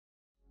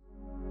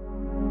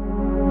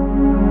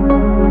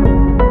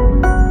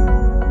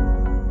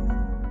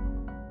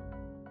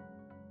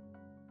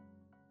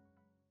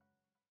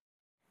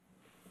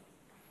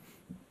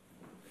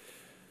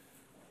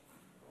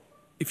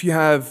If you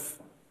have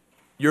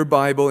your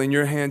Bible in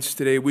your hands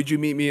today, would you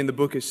meet me in the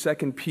book of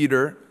 2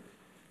 Peter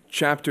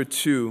chapter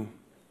 2?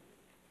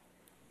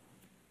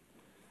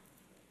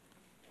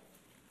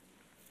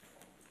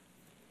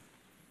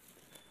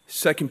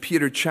 Second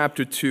Peter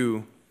chapter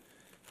 2.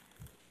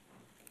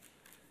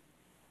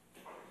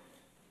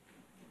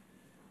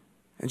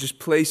 And just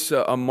place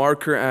a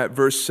marker at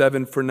verse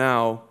 7 for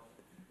now.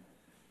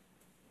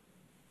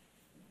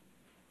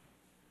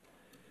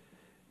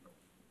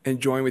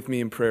 And join with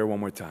me in prayer one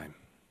more time.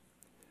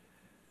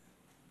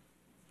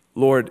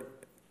 Lord,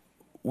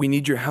 we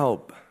need your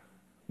help.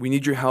 We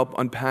need your help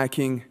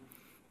unpacking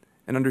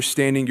and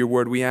understanding your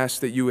word. We ask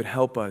that you would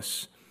help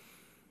us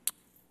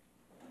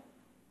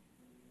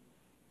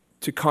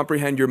to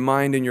comprehend your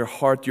mind and your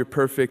heart, your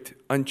perfect,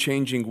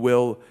 unchanging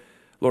will.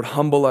 Lord,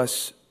 humble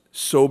us,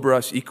 sober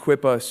us,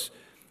 equip us,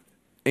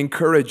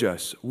 encourage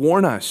us,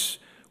 warn us,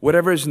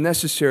 whatever is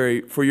necessary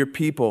for your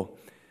people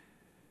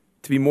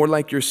to be more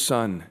like your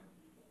Son.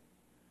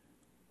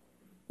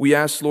 We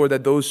ask, Lord,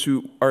 that those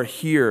who are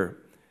here,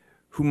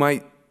 who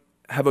might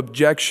have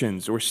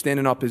objections or stand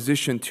in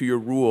opposition to your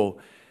rule,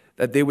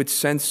 that they would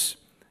sense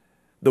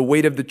the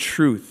weight of the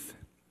truth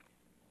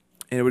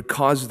and it would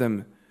cause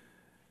them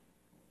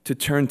to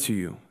turn to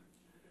you.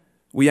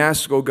 We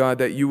ask, oh God,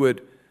 that you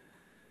would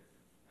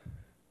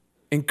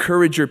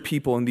encourage your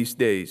people in these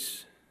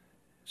days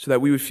so that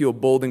we would feel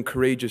bold and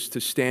courageous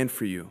to stand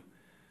for you.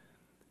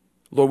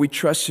 Lord, we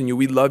trust in you.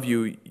 We love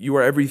you. You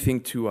are everything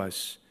to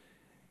us.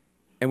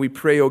 And we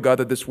pray, oh God,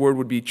 that this word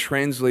would be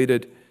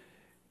translated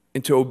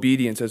into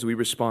obedience as we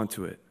respond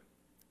to it.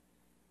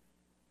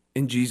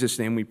 In Jesus'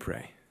 name we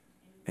pray.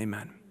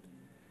 Amen.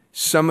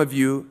 Some of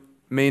you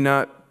may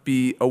not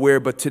be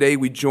aware, but today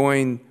we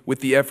join with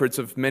the efforts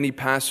of many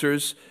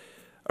pastors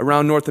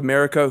around North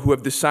America who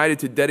have decided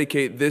to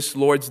dedicate this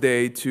Lord's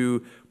Day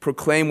to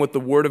proclaim what the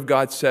Word of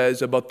God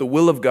says about the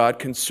will of God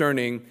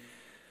concerning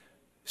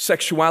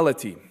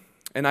sexuality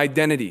and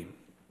identity.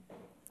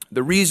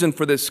 The reason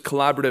for this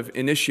collaborative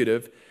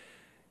initiative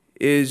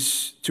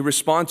is to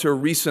respond to a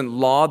recent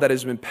law that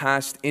has been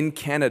passed in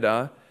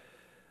Canada,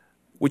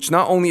 which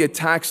not only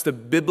attacks the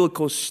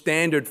biblical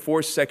standard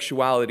for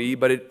sexuality,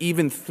 but it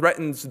even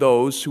threatens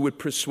those who would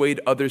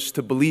persuade others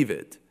to believe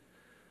it.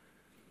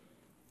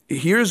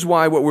 Here's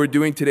why what we're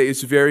doing today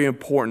is very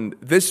important.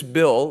 This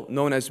bill,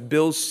 known as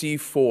Bill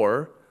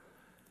C-4,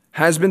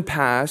 has been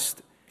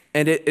passed,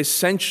 and it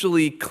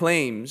essentially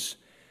claims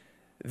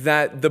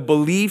that the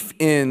belief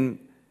in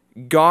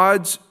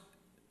God's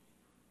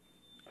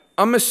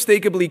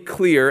unmistakably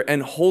clear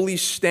and holy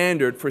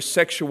standard for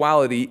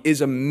sexuality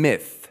is a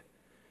myth.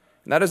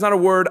 And that is not a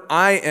word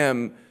I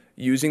am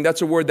using.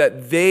 That's a word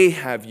that they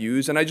have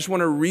used. And I just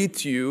want to read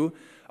to you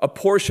a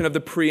portion of the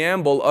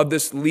preamble of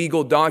this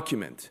legal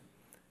document.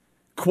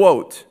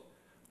 Quote,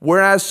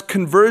 "Whereas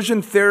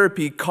conversion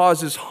therapy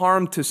causes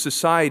harm to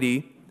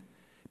society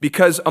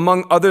because,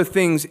 among other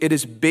things, it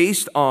is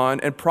based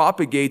on and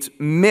propagates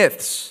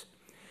myths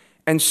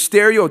and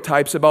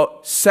stereotypes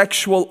about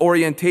sexual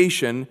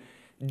orientation,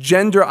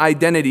 gender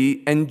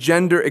identity, and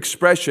gender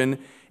expression,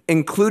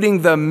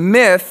 including the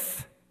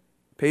myth,"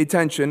 pay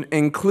attention,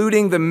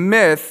 including the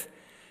myth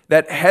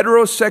that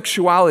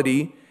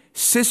heterosexuality,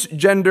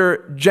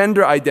 cisgender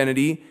gender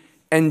identity,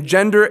 and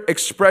gender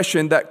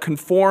expression that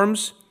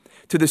conforms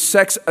to the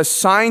sex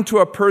assigned to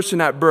a person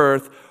at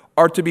birth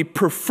are to be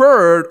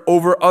preferred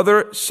over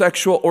other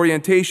sexual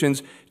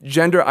orientations,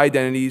 gender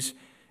identities,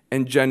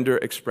 and gender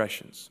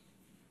expressions.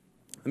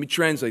 Let me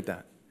translate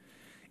that.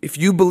 If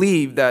you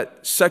believe that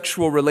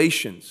sexual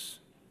relations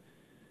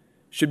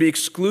should be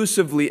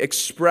exclusively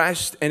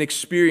expressed and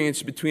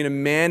experienced between a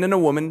man and a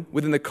woman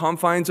within the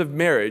confines of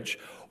marriage,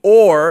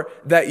 or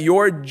that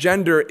your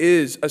gender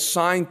is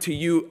assigned to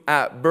you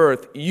at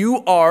birth,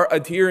 you are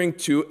adhering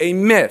to a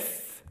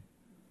myth.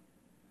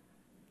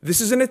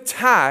 This is an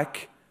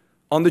attack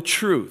on the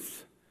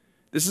truth.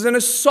 This is an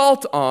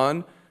assault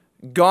on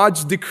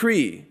God's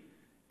decree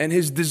and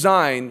His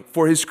design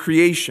for His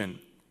creation.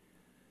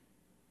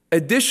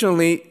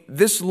 Additionally,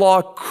 this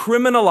law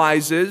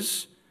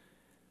criminalizes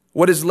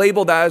what is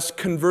labeled as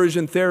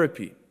conversion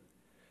therapy.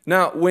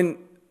 Now, when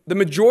the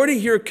majority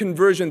hear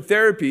conversion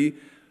therapy,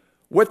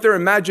 what their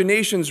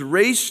imaginations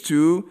race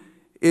to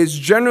is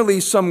generally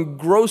some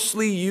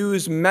grossly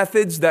used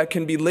methods that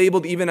can be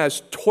labeled even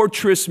as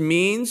torturous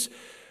means,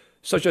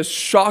 such as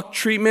shock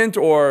treatment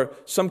or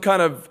some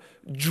kind of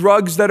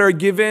drugs that are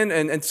given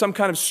and some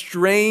kind of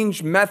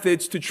strange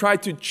methods to try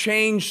to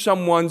change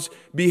someone's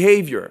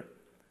behavior.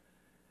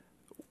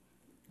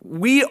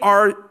 We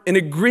are in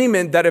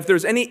agreement that if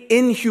there's any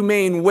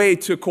inhumane way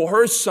to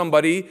coerce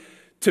somebody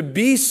to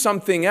be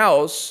something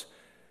else,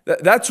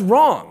 that's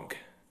wrong.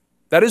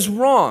 That is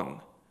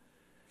wrong.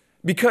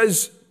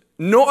 Because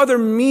no other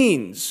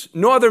means,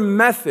 no other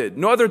method,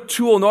 no other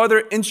tool, no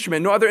other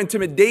instrument, no other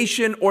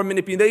intimidation or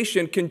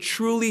manipulation can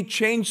truly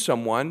change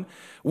someone.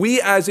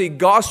 We as a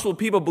gospel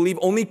people believe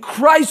only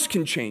Christ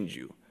can change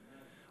you.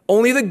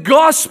 Only the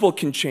gospel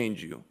can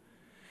change you.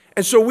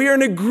 And so we are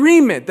in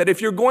agreement that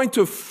if you're going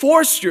to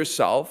force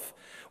yourself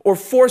or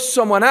force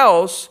someone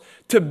else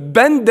to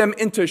bend them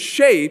into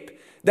shape,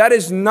 that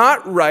is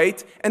not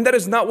right, and that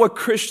is not what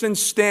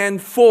Christians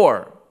stand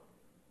for.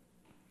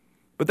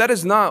 But that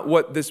is not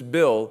what this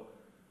bill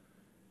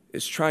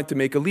is trying to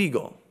make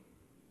illegal.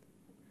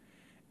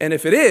 And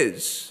if it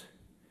is,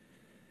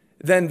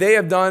 then they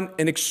have done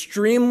an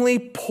extremely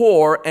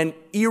poor and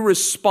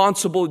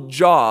irresponsible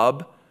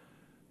job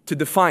to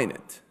define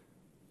it.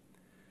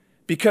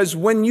 Because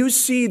when you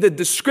see the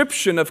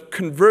description of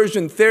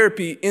conversion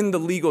therapy in the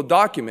legal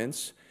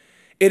documents,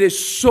 it is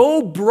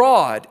so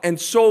broad and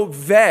so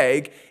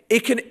vague,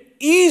 it can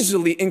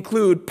easily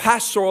include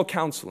pastoral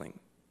counseling,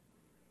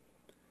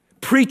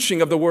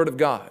 preaching of the Word of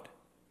God,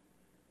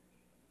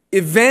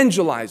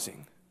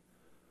 evangelizing,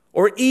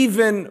 or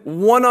even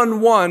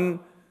one-on-one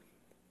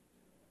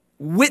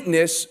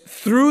witness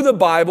through the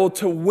Bible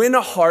to win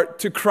a heart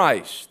to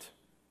Christ.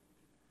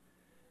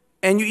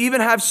 And you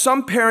even have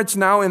some parents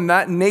now in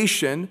that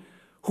nation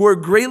who are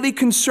greatly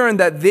concerned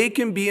that they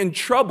can be in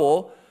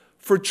trouble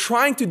for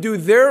trying to do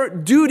their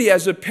duty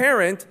as a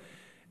parent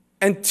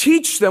and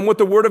teach them what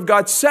the Word of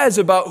God says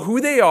about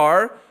who they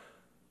are,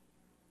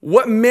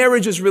 what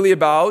marriage is really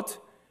about,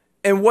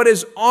 and what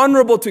is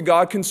honorable to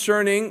God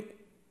concerning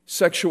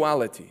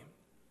sexuality.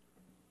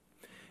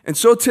 And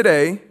so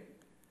today,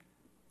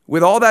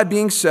 with all that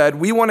being said,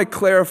 we want to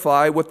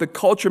clarify what the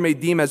culture may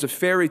deem as a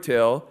fairy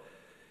tale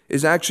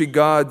is actually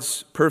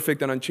God's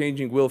perfect and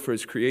unchanging will for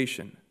His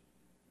creation.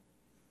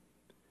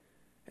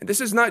 And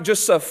this is not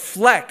just a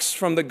flex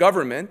from the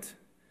government.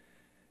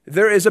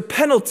 There is a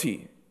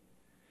penalty.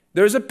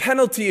 There's a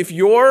penalty if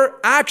your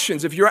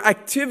actions, if your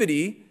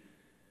activity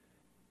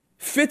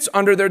fits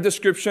under their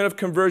description of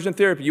conversion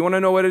therapy. You want to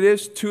know what it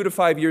is? 2 to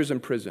 5 years in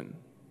prison.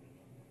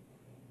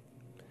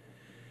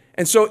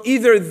 And so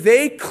either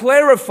they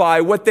clarify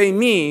what they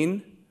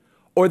mean,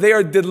 or they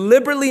are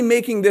deliberately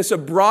making this a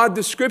broad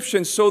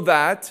description so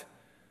that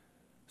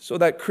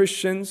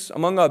Christians,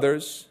 among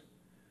others,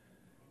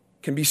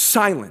 can be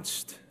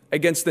silenced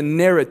against the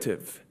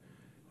narrative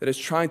that is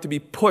trying to be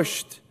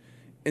pushed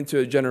into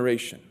a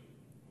generation.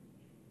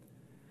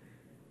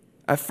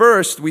 At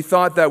first, we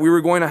thought that we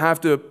were going to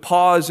have to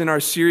pause in our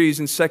series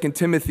in 2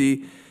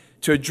 Timothy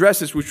to address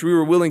this, which we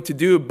were willing to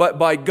do, but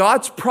by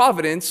God's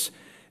providence,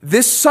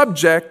 this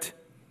subject,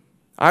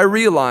 I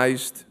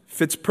realized,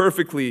 fits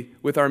perfectly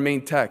with our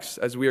main text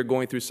as we are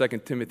going through 2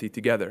 Timothy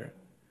together.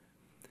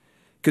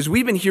 Because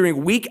we've been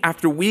hearing week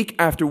after week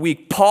after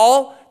week,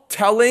 Paul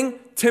telling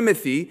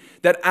Timothy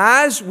that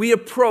as we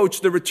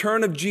approach the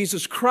return of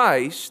Jesus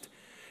Christ,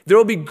 there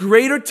will be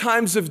greater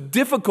times of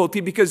difficulty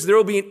because there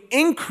will be an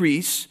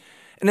increase,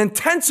 an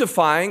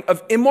intensifying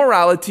of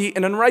immorality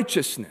and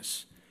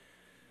unrighteousness.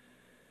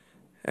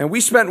 And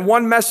we spent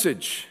one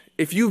message.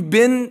 If you've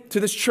been to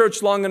this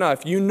church long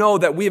enough, you know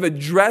that we've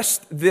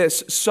addressed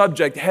this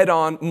subject head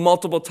on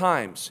multiple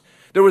times.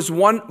 There was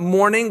one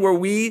morning where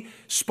we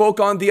spoke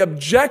on the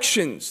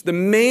objections, the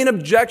main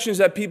objections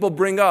that people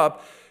bring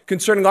up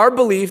concerning our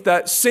belief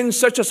that sin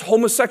such as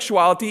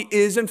homosexuality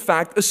is in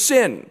fact a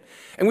sin.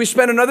 And we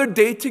spent another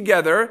day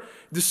together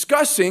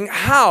discussing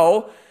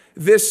how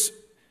this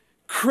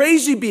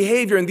crazy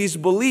behavior and these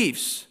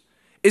beliefs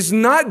is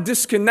not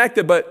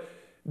disconnected but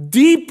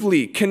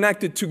deeply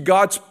connected to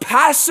God's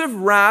passive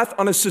wrath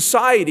on a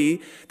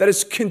society that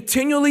has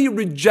continually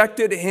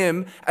rejected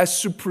Him as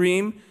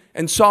supreme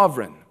and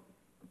sovereign.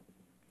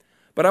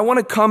 But I want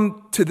to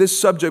come to this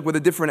subject with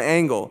a different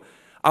angle.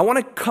 I want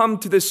to come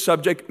to this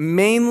subject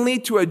mainly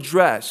to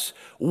address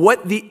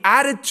what the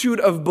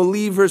attitude of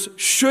believers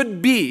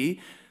should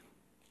be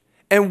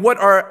and what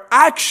our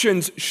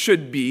actions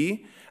should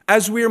be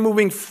as we are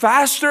moving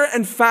faster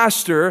and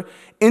faster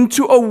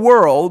into a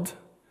world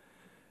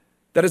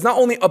that is not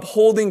only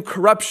upholding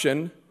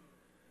corruption,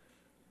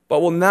 but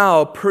will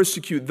now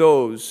persecute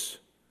those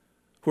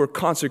who are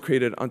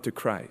consecrated unto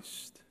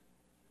Christ.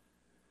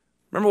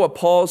 Remember what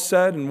Paul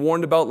said and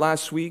warned about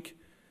last week?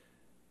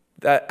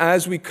 That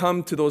as we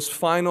come to those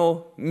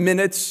final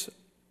minutes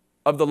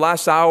of the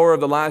last hour of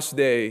the last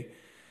day,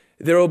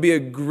 there will be a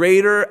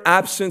greater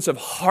absence of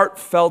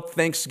heartfelt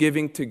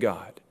thanksgiving to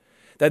God.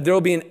 That there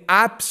will be an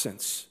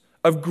absence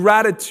of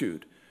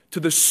gratitude to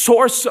the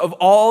source of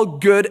all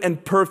good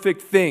and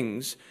perfect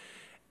things.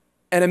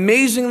 And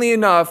amazingly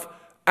enough,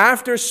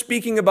 after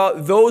speaking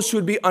about those who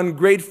would be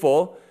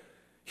ungrateful,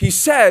 he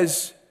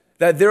says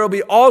that there will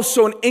be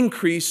also an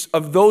increase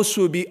of those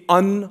who would be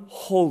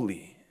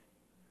unholy.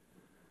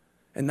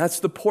 And that's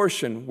the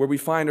portion where we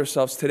find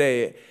ourselves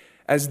today,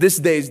 as this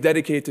day is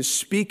dedicated to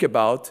speak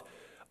about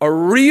a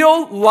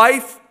real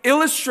life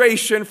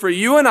illustration for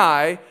you and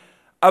I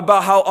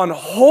about how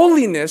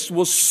unholiness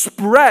will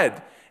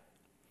spread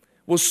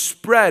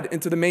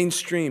into the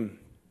mainstream.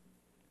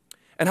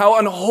 And how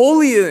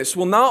unholiness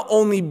will not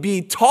only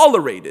be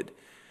tolerated,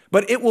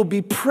 but it will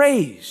be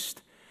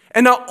praised.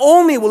 And not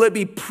only will it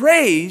be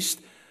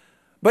praised,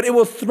 but it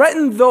will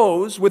threaten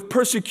those with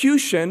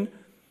persecution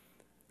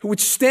who would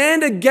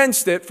stand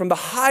against it from the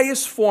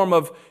highest form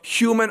of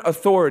human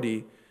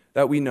authority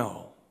that we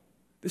know.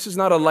 This is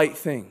not a light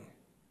thing.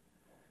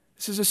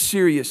 This is a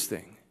serious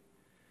thing.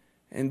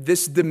 And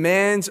this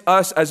demands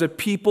us as a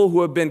people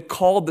who have been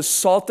called the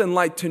salt and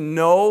light to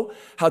know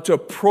how to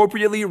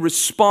appropriately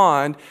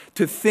respond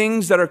to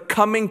things that are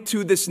coming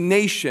to this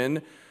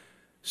nation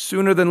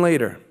sooner than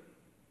later.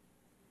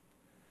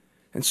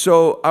 And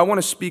so I want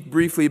to speak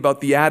briefly about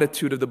the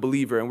attitude of the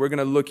believer. And we're going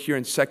to look here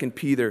in 2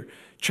 Peter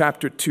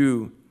chapter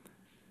 2,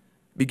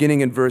 beginning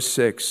in verse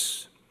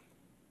 6.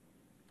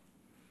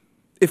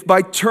 If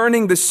by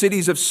turning the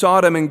cities of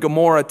Sodom and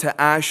Gomorrah to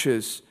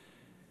ashes,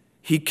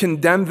 he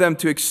condemned them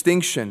to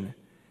extinction,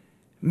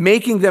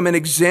 making them an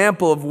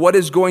example of what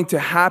is going to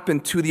happen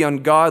to the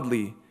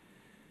ungodly.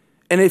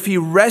 And if he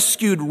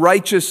rescued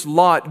righteous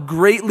Lot,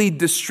 greatly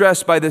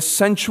distressed by the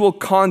sensual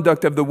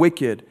conduct of the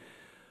wicked,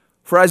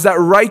 for as that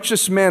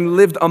righteous man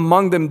lived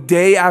among them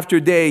day after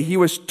day, he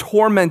was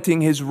tormenting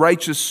his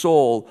righteous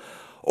soul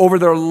over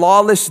their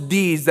lawless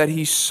deeds that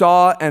he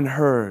saw and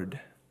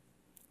heard.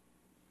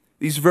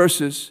 These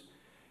verses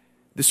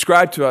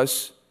describe to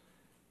us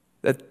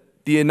that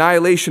the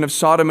annihilation of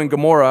Sodom and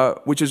Gomorrah,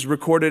 which is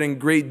recorded in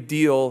great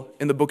deal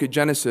in the book of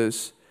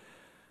Genesis,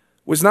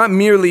 was not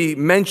merely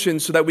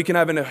mentioned so that we can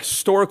have an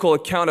historical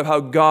account of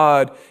how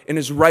God in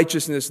his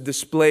righteousness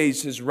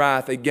displays his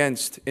wrath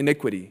against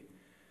iniquity.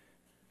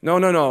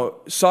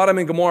 No. Sodom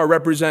and Gomorrah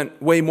represent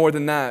way more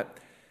than that.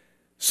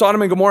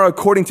 Sodom and Gomorrah,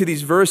 according to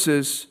these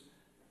verses,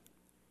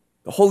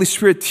 the Holy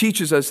Spirit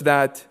teaches us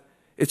that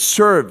it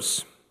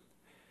serves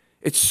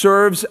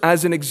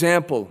as an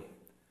example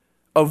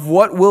of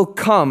what will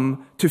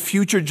come to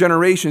future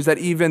generations, that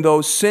even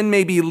though sin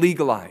may be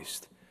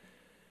legalized,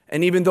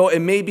 and even though it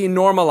may be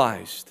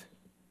normalized,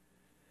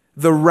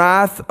 the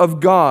wrath of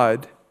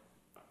God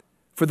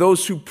for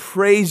those who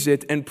praise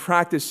it and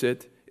practice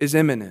it is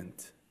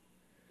imminent.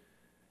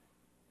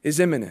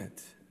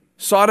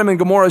 Sodom and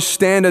Gomorrah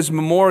stand as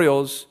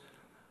memorials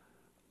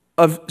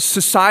of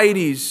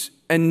societies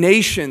and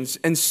nations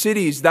and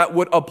cities that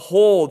would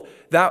uphold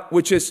that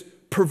which is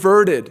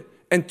perverted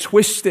and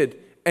twisted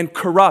and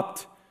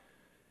corrupt.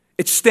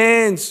 It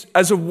stands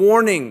as a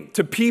warning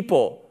to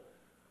people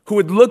who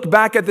would look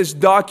back at this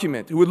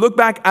document, who would look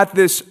back at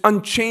this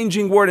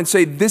unchanging word and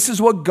say, this is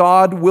what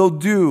God will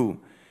do.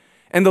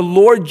 And the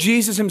Lord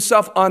Jesus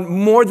himself on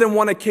more than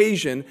one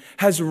occasion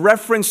has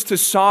reference to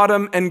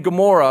Sodom and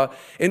Gomorrah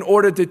in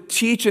order to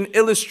teach and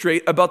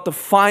illustrate about the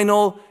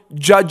final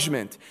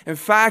judgment. In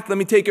fact, let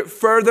me take it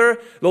further.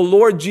 The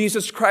Lord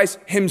Jesus Christ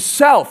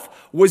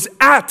himself was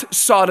at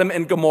Sodom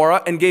and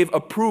Gomorrah and gave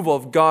approval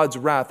of God's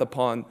wrath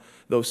upon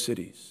those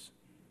cities.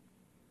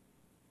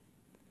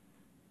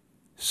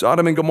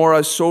 Sodom and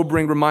Gomorrah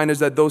sobering reminders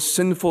that those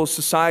sinful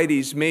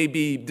societies may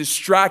be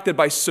distracted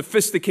by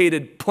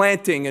sophisticated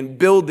planting and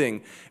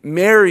building,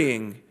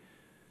 marrying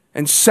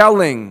and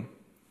selling.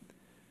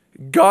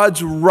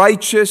 God's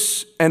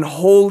righteous and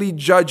holy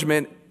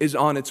judgment is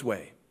on its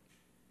way.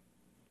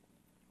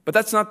 But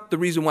that's not the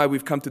reason why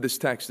we've come to this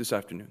text this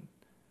afternoon.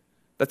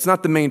 That's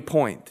not the main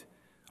point.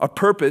 Our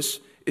purpose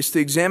is to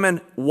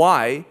examine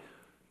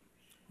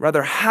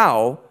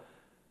how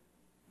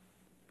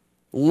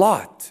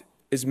Lot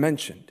is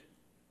mentioned.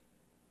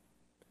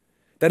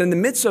 That in the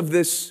midst of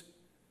this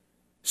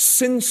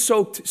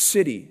sin-soaked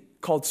city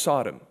called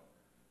Sodom,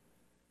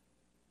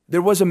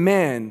 there was a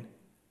man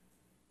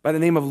by the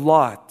name of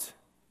Lot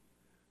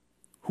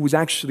who was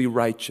actually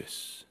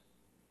righteous.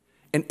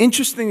 And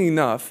interestingly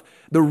enough,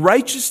 the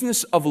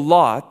righteousness of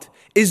Lot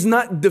is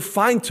not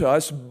defined to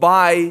us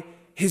by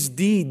his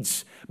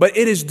deeds, but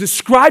it is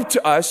described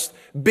to us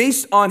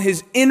based on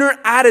his inner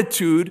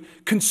attitude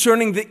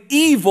concerning the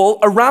evil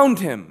around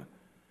him.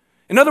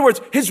 In other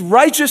words, his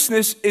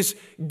righteousness is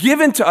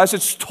given to us,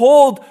 it's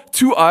told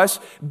to us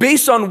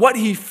based on what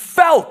he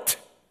felt.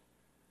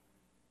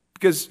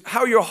 Because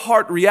how your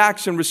heart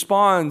reacts and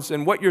responds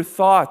and what your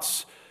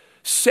thoughts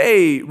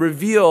say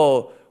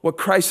reveal what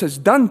Christ has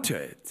done to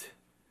it.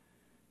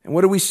 And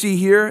what do we see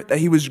here? That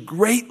he was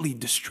greatly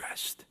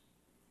distressed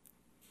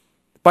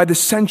by the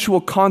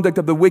sensual conduct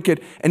of the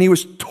wicked, and he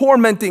was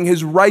tormenting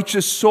his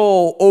righteous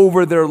soul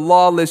over their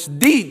lawless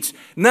deeds.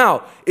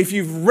 Now, if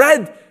you've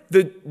read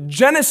the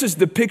Genesis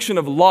depiction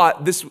of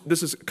Lot, this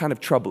is kind of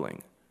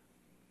troubling.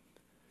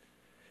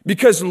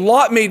 Because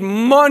Lot made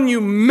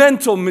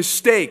monumental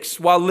mistakes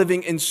while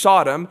living in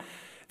Sodom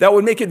that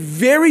would make it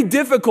very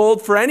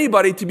difficult for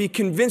anybody to be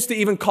convinced to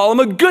even call him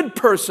a good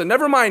person.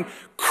 Never mind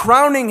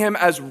crowning him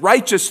as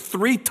righteous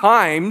 3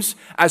 times,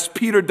 as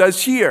Peter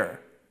does here.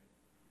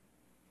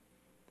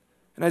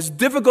 And as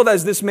difficult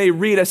as this may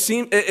read,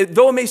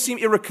 though it may seem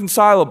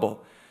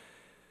irreconcilable,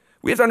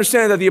 we have to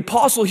understand that the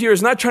apostle here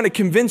is not trying to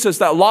convince us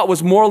that Lot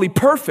was morally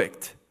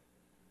perfect.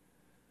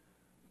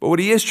 But what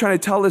he is trying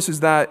to tell us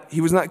is that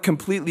he was not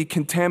completely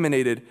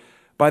contaminated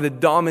by the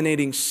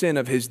dominating sin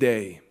of his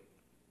day.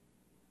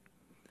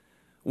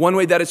 One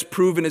way that it's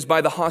proven is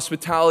by the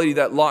hospitality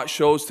that Lot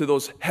shows to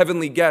those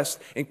heavenly guests,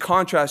 in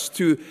contrast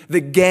to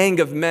the gang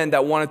of men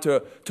that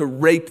wanted to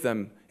rape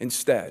them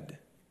instead.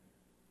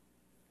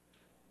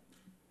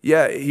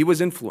 Yeah, he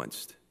was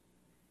influenced.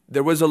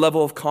 There was a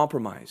level of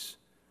compromise.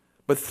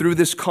 But through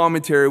this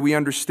commentary, we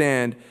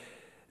understand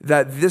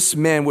that this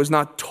man was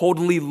not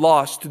totally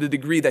lost to the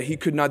degree that he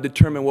could not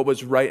determine what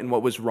was right and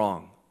what was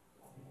wrong.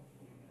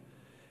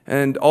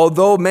 And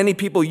although many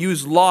people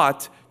use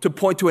Lot to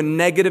point to a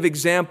negative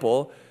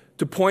example,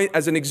 to point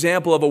as an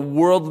example of a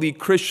worldly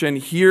Christian,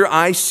 here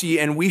I see,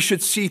 and we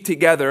should see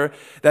together,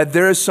 that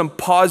there is some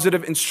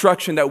positive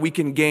instruction that we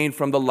can gain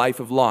from the life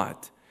of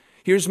Lot.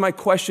 Here's my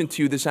question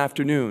to you this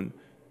afternoon.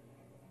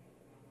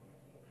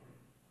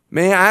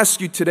 May I ask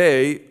you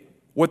today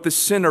what the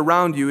sin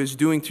around you is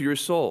doing to your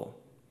soul?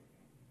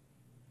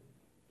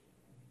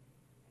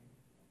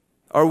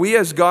 Are we,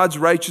 as God's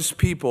righteous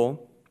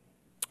people,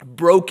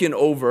 broken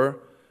over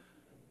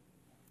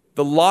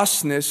the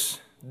lostness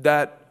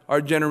that our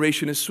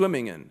generation is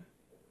swimming in?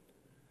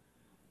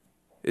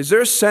 Is there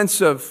a sense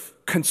of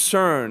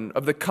concern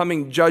of the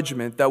coming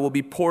judgment that will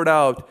be poured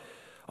out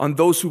on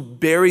those who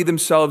bury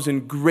themselves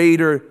in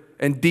greater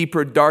and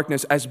deeper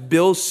darkness as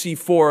Bill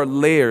C-4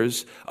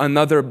 layers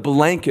another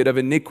blanket of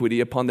iniquity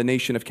upon the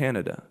nation of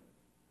Canada?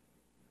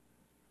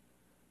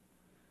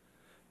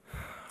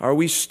 Are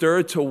we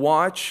stirred to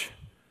watch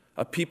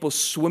a people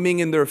swimming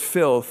in their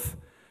filth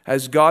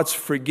as God's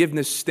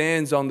forgiveness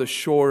stands on the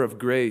shore of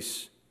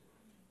grace,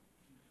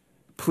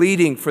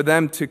 pleading for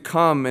them to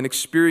come and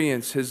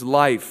experience His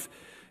life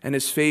and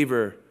His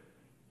favor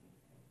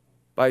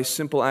by a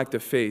simple act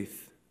of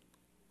faith?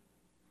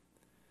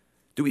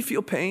 Do we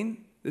feel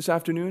pain this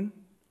afternoon?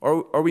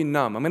 Or are we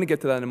numb? I'm going to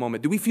get to that in a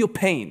moment. Do we feel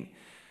pain?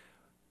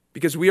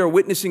 Because we are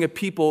witnessing a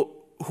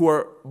people who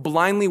are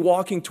blindly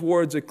walking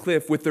towards a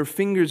cliff with their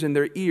fingers in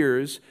their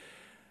ears,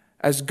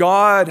 as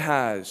God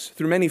has,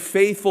 through many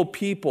faithful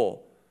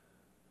people,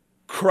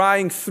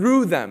 crying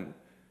through them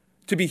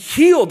to be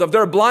healed of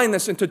their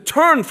blindness and to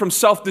turn from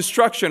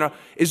self-destruction.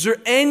 Is there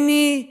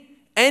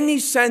any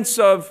sense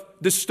of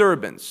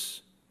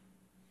disturbance?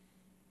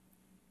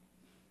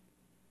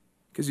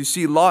 Because you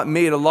see, Lot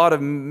made a lot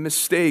of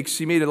mistakes.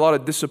 He made a lot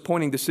of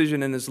disappointing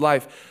decisions in his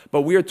life.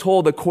 But we are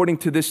told, according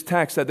to this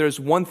text, that there's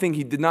one thing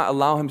he did not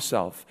allow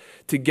himself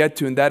to get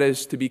to, and that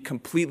is to be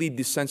completely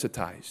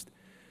desensitized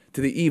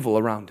to the evil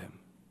around him.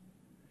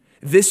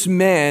 This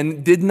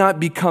man did not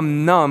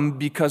become numb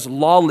because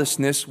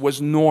lawlessness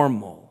was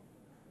normal.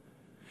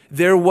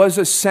 There was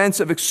a sense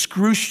of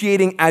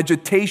excruciating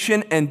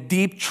agitation and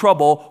deep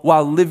trouble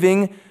while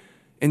living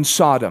in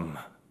Sodom.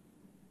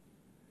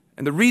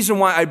 And the reason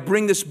why I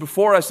bring this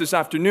before us this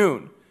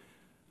afternoon,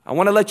 I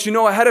want to let you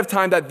know ahead of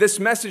time that this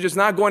message is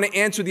not going to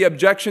answer the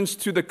objections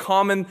to the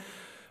common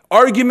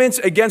arguments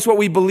against what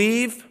we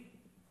believe.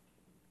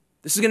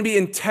 This is going to be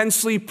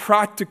intensely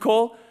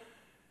practical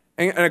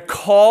and a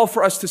call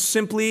for us to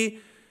simply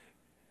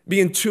be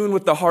in tune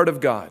with the heart of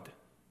God.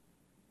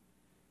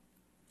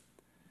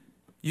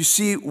 You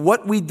see,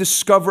 what we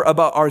discover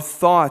about our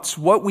thoughts,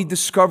 what we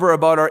discover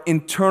about our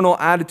internal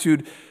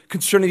attitude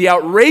concerning the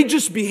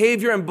outrageous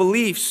behavior and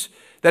beliefs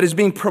that is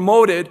being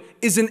promoted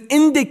is an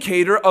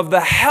indicator of the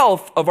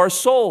health of our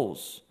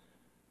souls.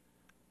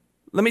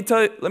 Let me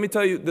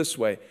tell you this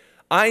way.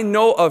 I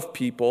know of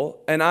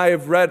people, and I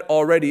have read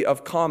already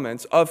of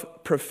comments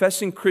of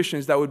professing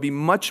Christians that would be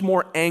much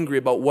more angry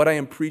about what I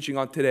am preaching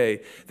on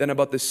today than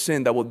about the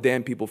sin that will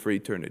damn people for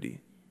eternity.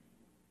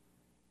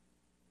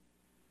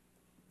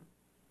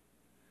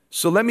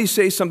 So let me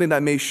say something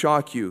that may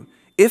shock you.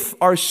 If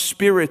our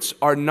spirits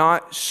are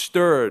not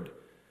stirred,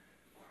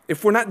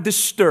 if we're not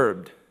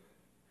disturbed,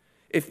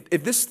 if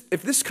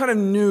this kind of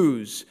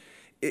news,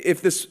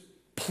 if this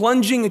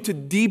plunging into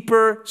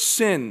deeper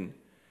sin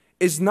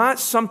is not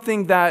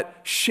something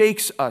that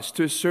shakes us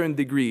to a certain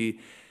degree,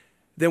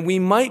 then we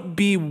might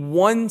be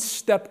one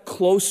step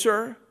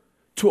closer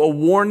to a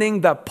warning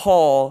that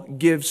Paul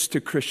gives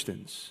to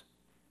Christians.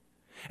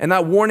 And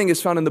that warning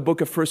is found in the book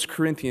of 1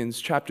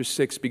 Corinthians chapter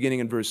 6, beginning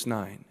in verse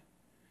 9.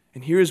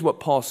 And here's what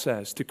Paul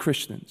says to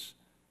Christians.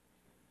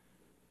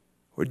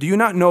 Or do you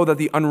not know that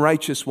the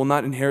unrighteous will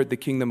not inherit the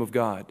kingdom of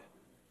God?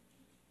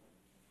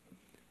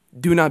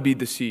 Do not be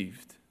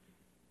deceived.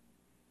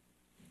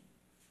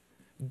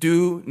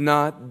 Do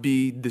not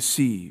be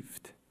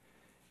deceived.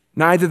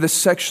 Neither the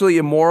sexually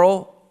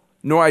immoral,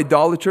 nor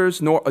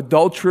idolaters, nor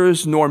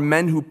adulterers, nor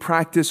men who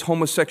practice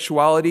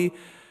homosexuality,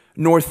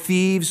 nor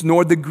thieves,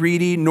 nor the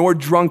greedy, nor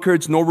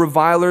drunkards, nor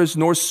revilers,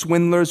 nor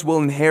swindlers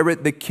will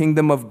inherit the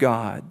kingdom of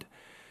God.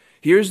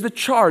 Here's the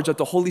charge that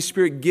the Holy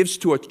Spirit gives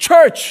to a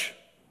church.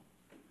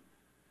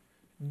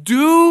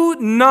 Do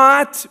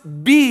not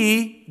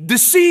be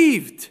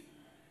deceived.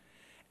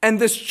 And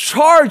this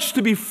charge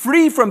to be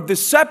free from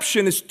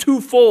deception is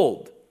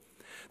twofold.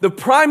 The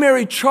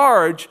primary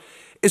charge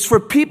is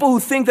for people who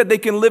think that they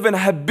can live in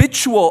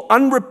habitual,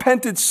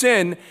 unrepented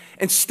sin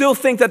and still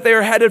think that they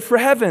are headed for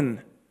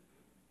heaven.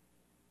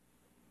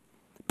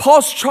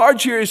 Paul's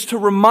charge here is to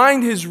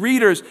remind his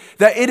readers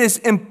that it is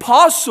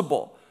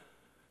impossible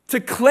to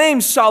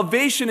claim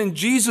salvation in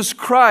Jesus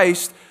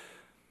Christ,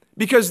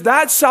 because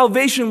that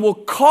salvation will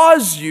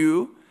cause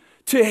you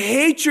to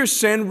hate your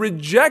sin,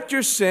 reject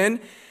your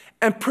sin,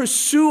 and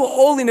pursue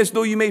holiness,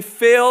 though you may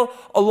fail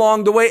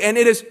along the way. And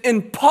it is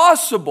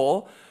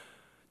impossible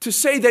to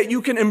say that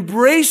you can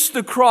embrace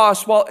the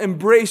cross while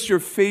embrace your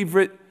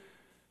favorite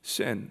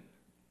sin.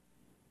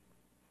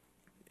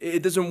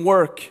 It doesn't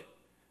work.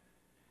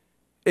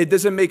 It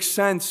doesn't make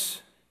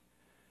sense.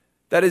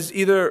 That is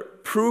either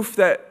proof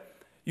that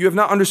you have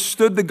not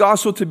understood the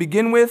gospel to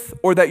begin with,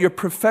 or that your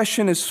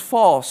profession is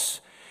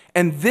false.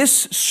 And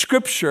this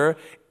scripture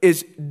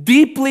is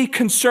deeply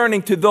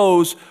concerning to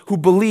those who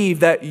believe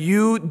that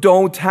you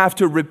don't have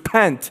to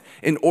repent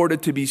in order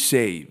to be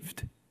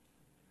saved,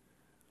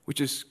 which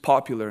is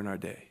popular in our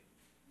day.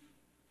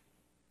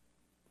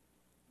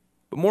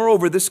 But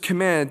moreover, this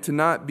command to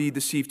not be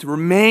deceived, to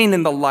remain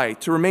in the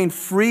light, to remain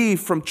free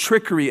from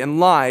trickery and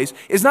lies,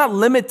 is not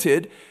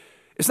limited.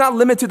 It's not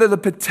limited to the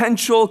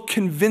potential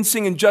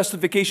convincing and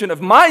justification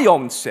of my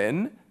own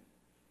sin.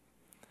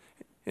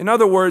 In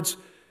other words,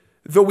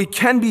 though we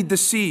can be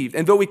deceived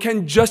and though we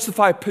can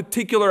justify a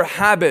particular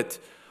habit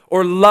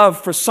or love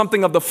for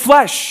something of the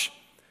flesh,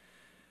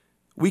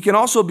 we can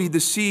also be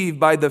deceived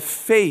by the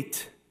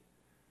fate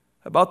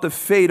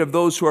of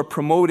those who are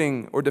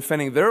promoting or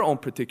defending their own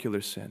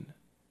particular sin.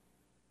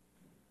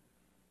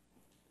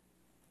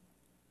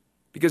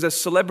 Because as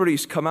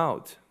celebrities come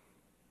out,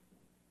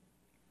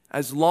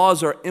 as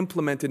laws are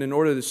implemented in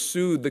order to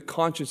soothe the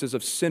consciences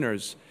of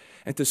sinners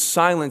and to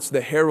silence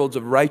the heralds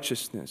of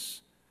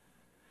righteousness,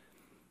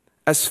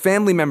 as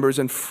family members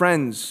and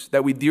friends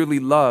that we dearly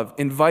love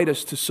invite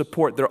us to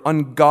support their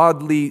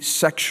ungodly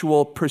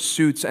sexual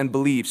pursuits and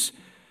beliefs,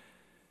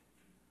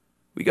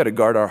 we got to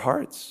guard our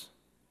hearts.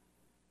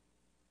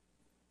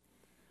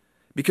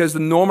 Because the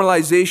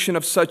normalization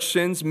of such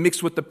sins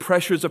mixed with the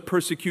pressures of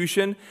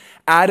persecution,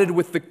 added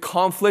with the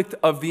conflict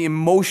of the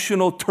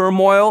emotional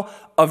turmoil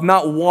of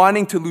not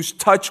wanting to lose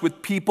touch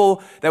with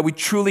people that we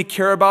truly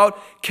care about,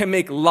 can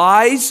make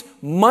lies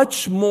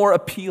much more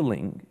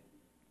appealing.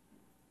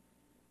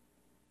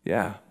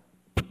 Yeah.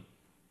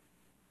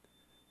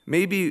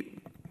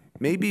 Maybe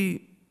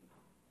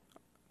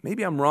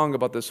I'm wrong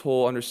about this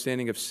whole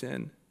understanding of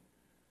sin.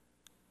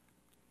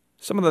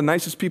 Some of the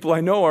nicest people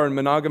I know are in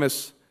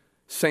monogamous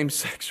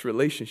same-sex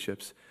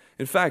relationships.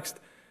 In fact,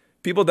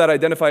 people that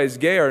identify as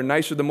gay are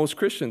nicer than most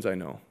Christians I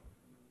know.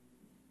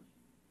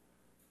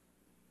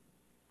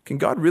 Can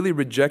God really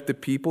reject the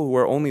people who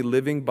are only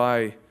living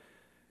by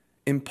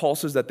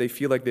impulses that they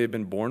feel like they've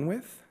been born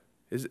with?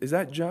 Is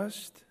that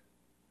just?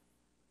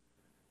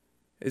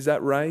 Is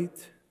that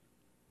right?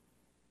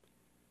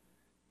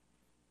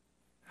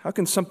 How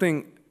can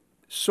something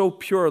so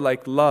pure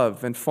like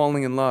love and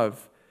falling in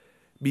love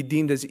be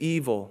deemed as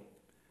evil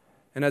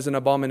and as an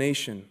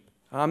abomination?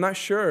 I'm not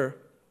sure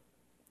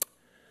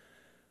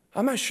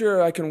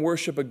I can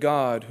worship a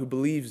God who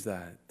believes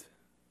that.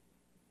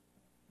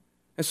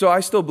 And so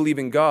I still believe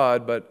in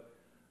God, but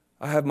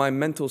I have my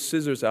mental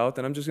scissors out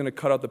and I'm just going to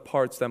cut out the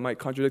parts that might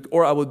contradict,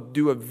 or I will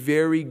do a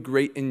very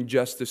great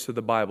injustice to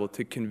the Bible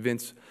to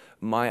convince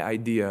my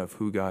idea of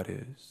who God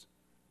is.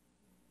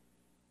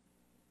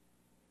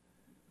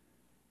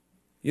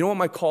 You know what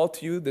my call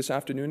to you this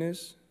afternoon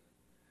is?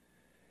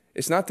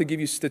 It's not to give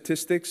you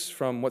statistics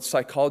from what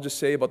psychologists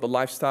say about the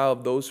lifestyle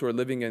of those who are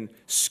living in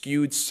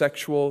skewed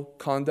sexual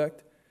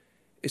conduct.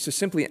 It's to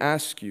simply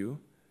ask you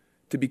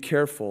to be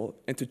careful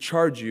and to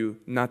charge you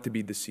not to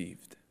be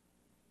deceived.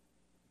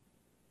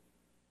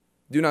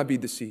 Do not be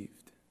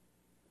deceived.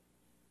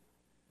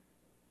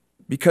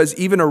 Because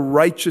even a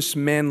righteous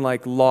man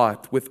like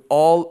Lot, with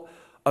all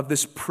of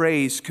this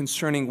praise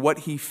concerning what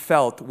he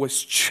felt,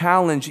 was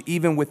challenged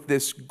even with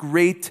this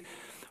great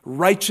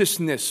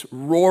righteousness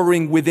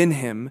roaring within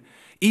him.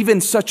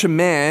 Even such a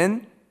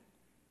man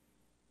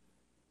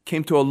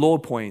came to a low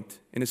point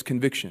in his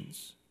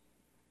convictions.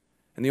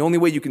 And the only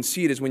way you can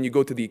see it is when you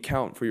go to the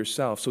account for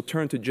yourself. So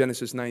turn to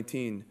Genesis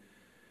 19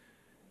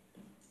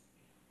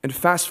 and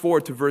fast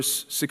forward to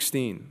verse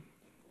 16.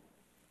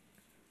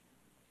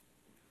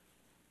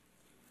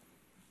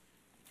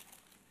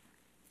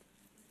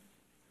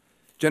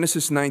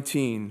 Genesis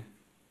 19.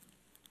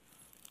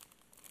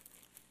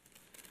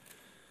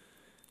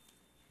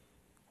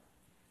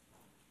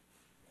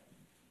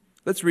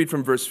 Let's read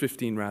from verse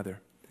 15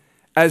 rather.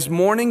 As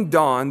morning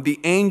dawned, the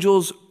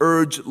angels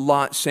urged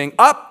Lot, saying,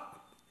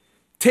 "Up,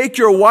 take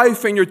your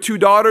wife and your 2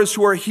 daughters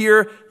who are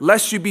here,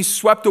 lest you be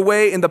swept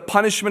away in the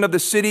punishment of the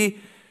city."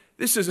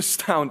 This is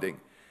astounding.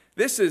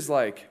 This is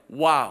like,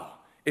 wow.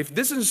 If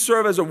this doesn't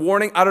serve as a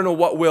warning, I don't know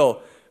what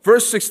will.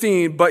 Verse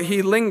 16, but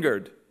he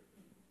lingered.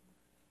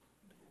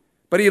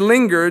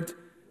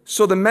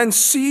 So the men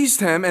seized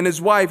him and his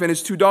wife and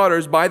his 2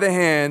 daughters by the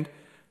hand,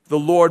 the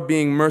Lord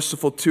being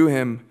merciful to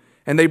him.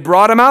 And they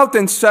brought him out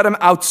and set him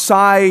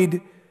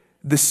outside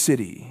the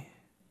city.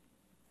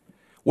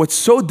 What's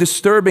so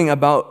disturbing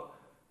about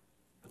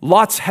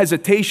Lot's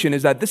hesitation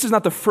is that this is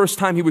not the first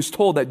time he was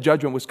told that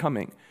judgment was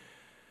coming.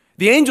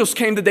 The angels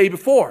came the day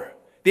before.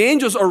 The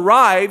angels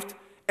arrived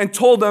and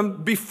told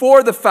him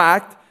before the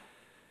fact.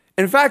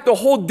 In fact, the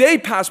whole day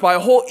passed by, a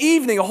whole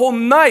evening, a whole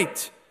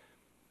night.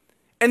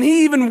 And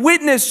he even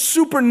witnessed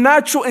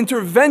supernatural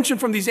intervention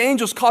from these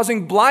angels,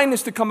 causing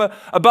blindness to come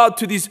about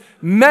to these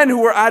men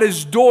who were at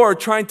his door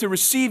trying to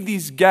receive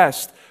these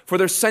guests for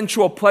their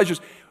sensual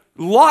pleasures.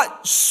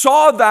 Lot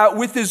saw that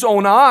with his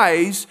own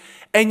eyes,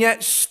 And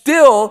yet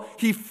still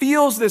he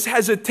feels this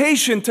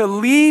hesitation to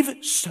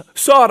leave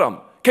Sodom.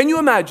 Can you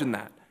imagine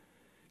that?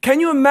 Can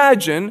you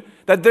imagine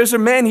that there's a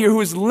man here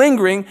who is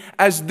lingering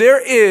as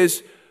there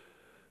is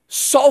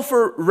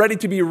sulfur ready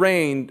to be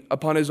rained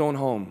upon his own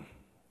home?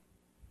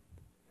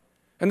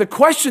 And the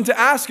question to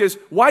ask is,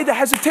 why the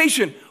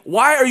hesitation?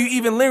 Why are you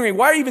even lingering?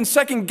 Why are you even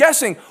second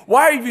guessing?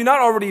 Why have you not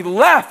already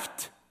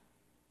left?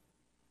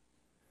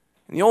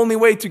 And the only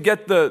way to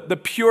get the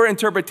pure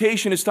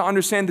interpretation is to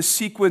understand the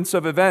sequence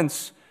of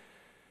events.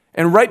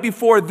 And right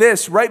before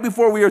this, right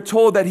before we are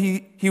told that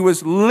he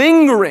was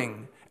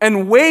lingering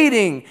and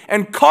waiting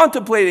and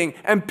contemplating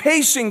and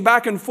pacing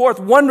back and forth,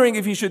 wondering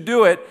if he should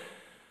do it,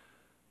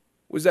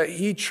 was that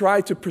he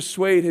tried to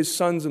persuade his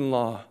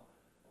sons-in-law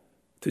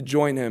to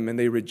join him, and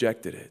they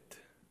rejected it.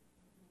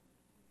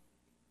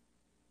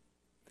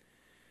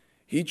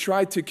 He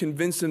tried to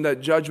convince them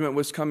that judgment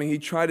was coming. He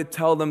tried to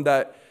tell them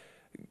that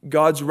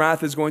God's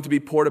wrath is going to be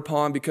poured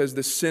upon because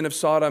the sin of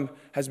Sodom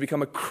has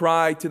become a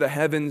cry to the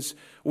heavens.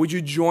 Would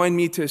you join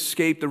me to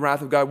escape the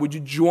wrath of God? Would you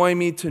join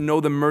me to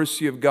know the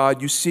mercy of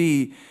God? You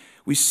see,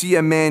 we see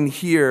a man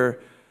here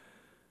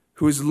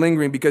who is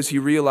lingering because he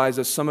realized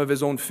that some of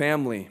his own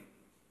family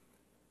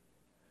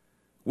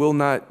will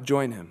not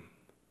join him.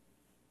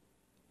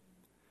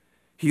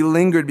 He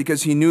lingered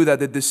because he knew that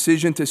the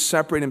decision to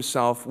separate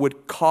himself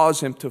would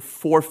cause him to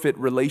forfeit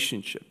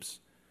relationships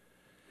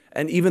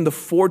and even the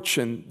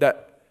fortune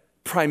that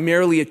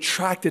primarily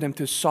attracted him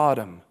to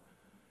Sodom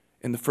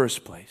in the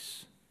first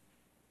place.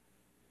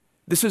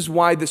 This is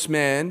why this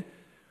man,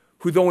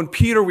 who though in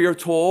Peter we are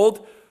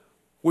told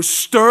was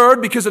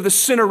stirred because of the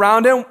sin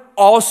around him,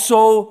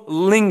 also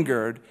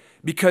lingered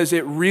because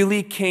it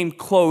really came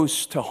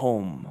close to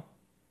home.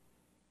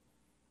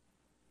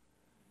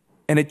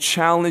 And it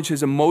challenged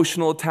his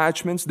emotional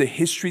attachments, the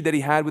history that he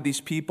had with these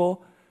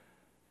people.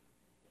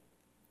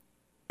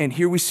 And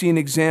here we see an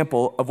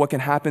example of what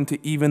can happen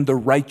to even the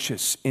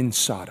righteous in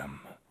Sodom.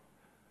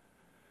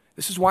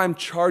 This is why I'm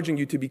charging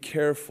you to be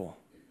careful.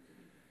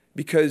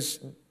 Because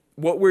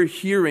what we're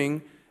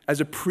hearing as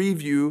a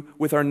preview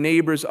with our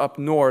neighbors up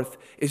north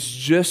is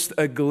just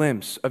a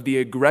glimpse of the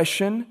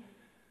aggression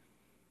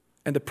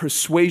and the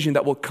persuasion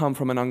that will come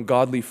from an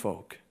ungodly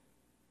folk.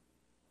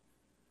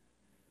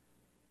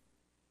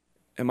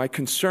 And my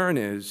concern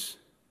is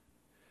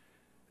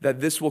that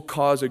this will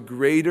cause a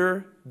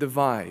greater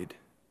divide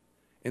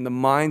in the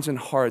minds and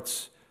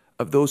hearts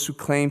of those who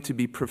claim to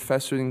be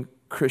professing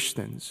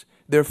Christians.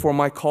 Therefore,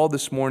 my call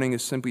this morning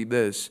is simply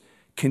this: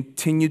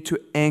 continue to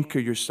anchor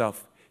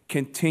yourself,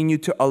 continue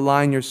to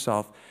align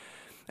yourself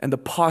and the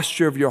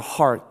posture of your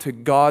heart to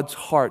God's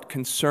heart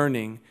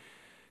concerning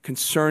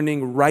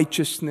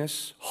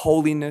righteousness,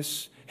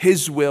 holiness,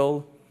 His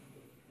will,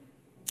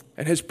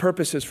 and His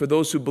purposes for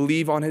those who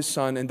believe on His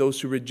Son and those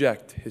who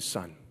reject His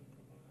Son.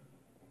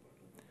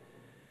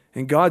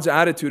 And God's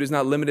attitude is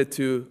not limited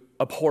to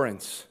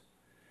abhorrence.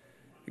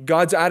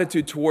 God's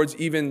attitude towards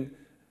even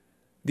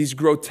these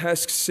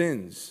grotesque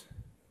sins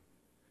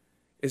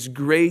is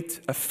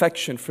great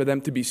affection for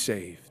them to be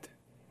saved.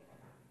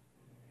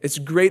 It's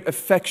great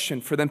affection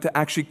for them to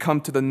actually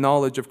come to the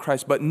knowledge of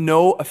Christ. But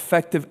no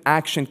effective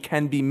action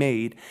can be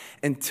made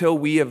until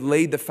we have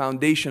laid the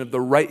foundation of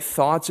the right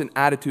thoughts and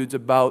attitudes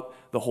about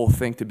the whole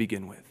thing to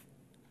begin with.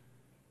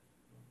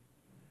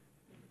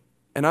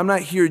 And I'm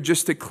not here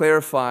just to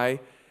clarify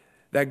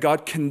that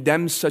God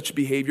condemns such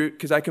behavior,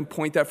 because I can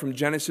point that from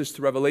Genesis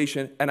to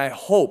Revelation, and I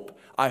hope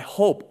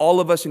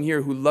all of us in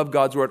here who love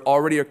God's word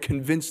already are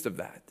convinced of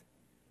that.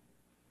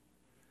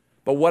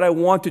 But what I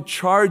want to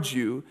charge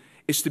you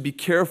is to be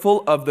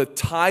careful of the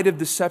tide of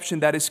deception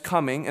that is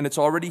coming, and it's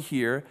already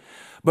here,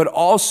 but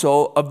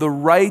also of the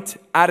right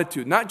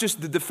attitude, not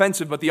just the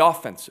defensive, but the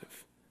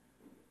offensive.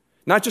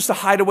 Not just to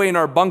hide away in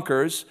our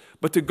bunkers,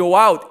 but to go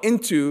out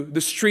into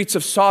the streets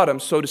of Sodom,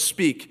 so to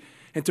speak,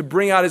 and to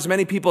bring out as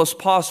many people as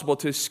possible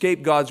to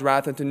escape God's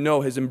wrath and to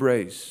know His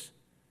embrace.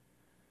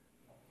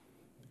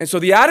 And so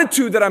the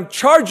attitude that I'm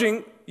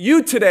charging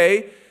you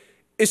today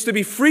is to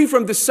be free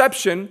from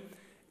deception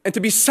and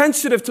to be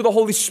sensitive to the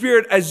Holy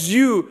Spirit as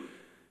you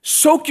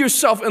soak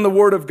yourself in the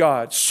Word of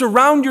God,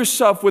 surround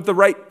yourself with the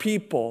right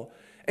people,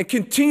 and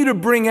continue to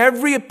bring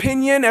every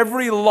opinion,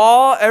 every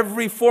law,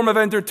 every form of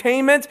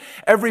entertainment,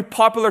 every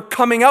popular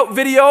coming out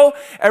video,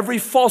 every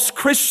false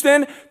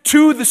Christian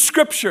to the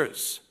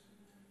Scriptures.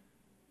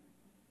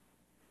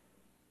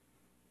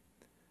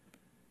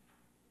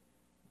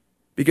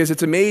 Because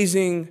it's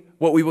amazing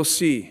what we will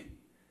see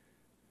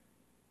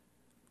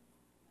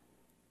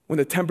when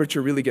the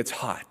temperature really gets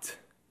hot.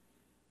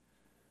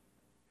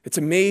 It's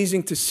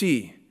amazing to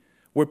see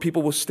where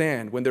people will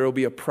stand when there will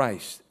be a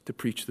price to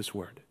preach this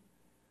word.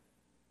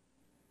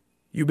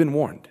 You've been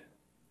warned.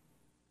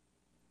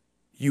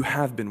 You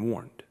have been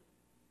warned.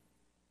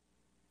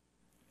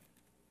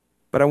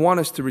 But I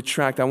want us to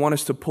retract. I want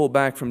us to pull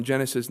back from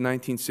Genesis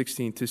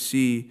 19:16 to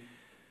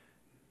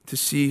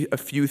see a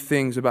few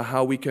things about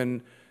how we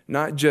can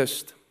not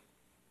just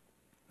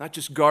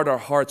guard our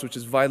hearts, which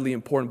is vitally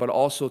important, but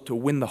also to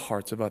win the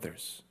hearts of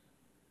others.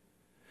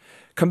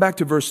 Come back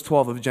to verse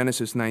 12 of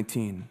Genesis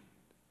 19.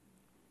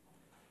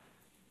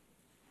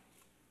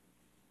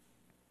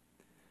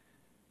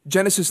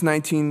 Genesis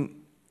 19,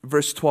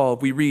 verse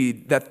 12, we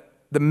read that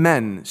the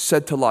men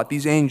said to Lot,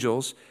 these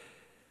angels,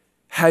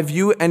 have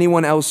you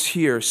anyone else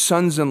here,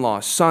 sons-in-law,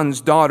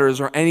 sons, daughters,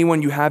 or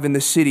anyone you have in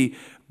the city?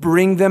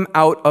 Bring them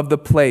out of the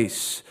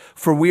place,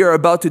 for we are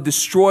about to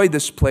destroy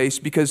this place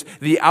because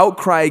the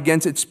outcry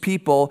against its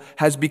people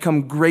has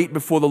become great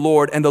before the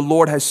Lord, and the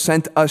Lord has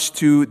sent us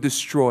to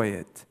destroy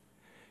it.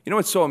 You know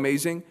what's so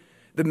amazing?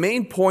 The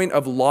main point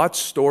of Lot's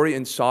story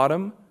in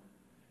Sodom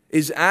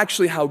is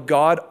actually how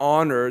God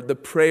honored the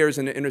prayers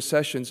and the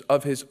intercessions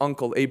of his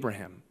uncle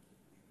Abraham.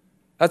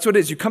 That's what it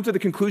is. You come to the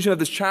conclusion of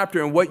this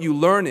chapter, and what you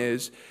learn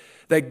is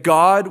that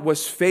God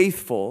was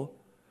faithful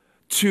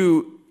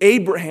to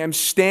Abraham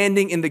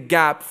standing in the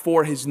gap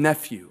for his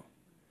nephew.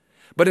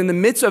 But in the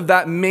midst of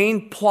that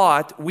main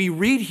plot, we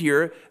read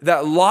here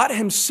that Lot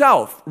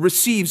himself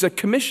receives a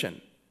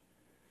commission.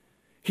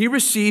 He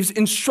receives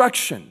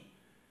instruction.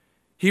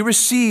 He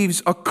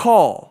receives a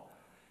call.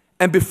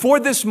 And before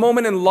this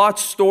moment in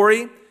Lot's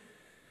story,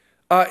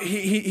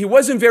 he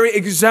wasn't very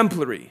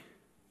exemplary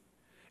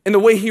in the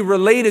way he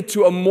related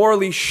to a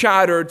morally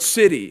shattered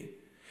city.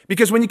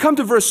 Because when you come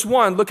to verse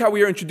 1, look how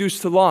we are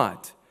introduced to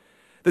Lot.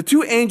 The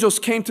two angels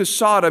came to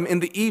Sodom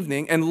in the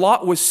evening, and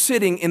Lot was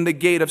sitting in the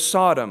gate of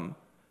Sodom.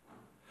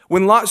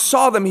 When Lot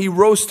saw them, he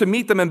rose to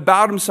meet them and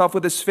bowed himself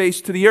with his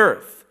face to the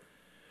earth.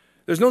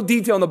 There's no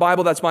detail in the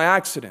Bible that's by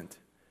accident.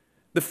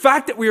 The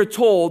fact that we are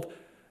told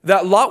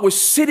that Lot was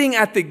sitting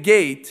at the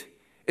gate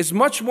is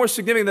much more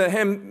significant than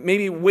him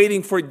maybe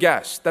waiting for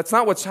guests. That's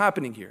not what's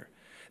happening here.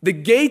 The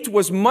gate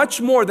was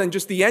much more than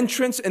just the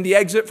entrance and the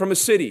exit from a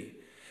city.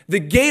 The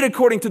gate,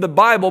 according to the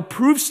Bible,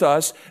 proves to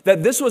us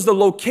that this was the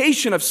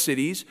location of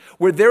cities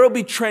where there will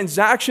be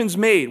transactions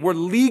made, where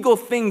legal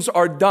things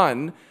are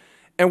done,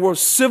 and where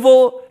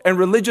civil and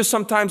religious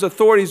sometimes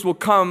authorities will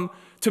come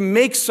to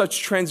make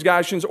such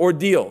transactions or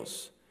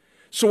deals.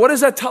 So what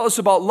does that tell us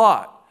about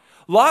Lot?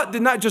 Lot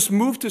did not just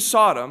move to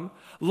Sodom.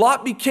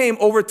 Lot became,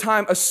 over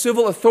time, a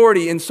civil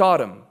authority in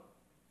Sodom.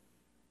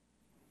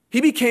 He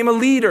became a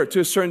leader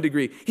to a certain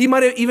degree. He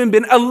might have even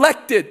been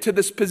elected to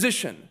this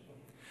position,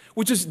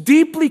 which is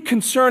deeply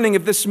concerning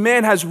if this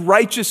man has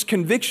righteous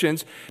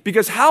convictions,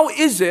 because how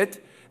is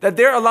it that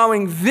they're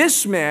allowing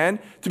this man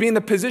to be in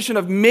the position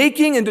of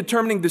making and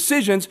determining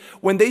decisions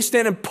when they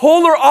stand in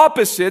polar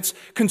opposites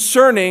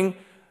concerning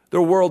their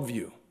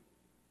worldview?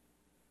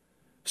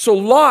 So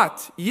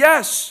Lot,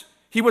 yes,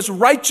 he was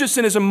righteous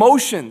in his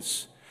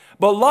emotions,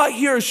 but Lot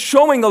here is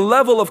showing a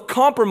level of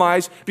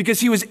compromise because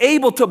he was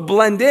able to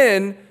blend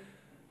in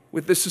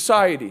with this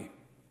society.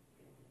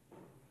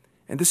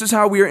 And this is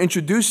how we are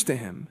introduced to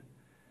him.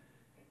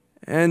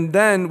 And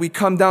then we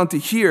come down to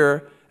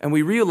here and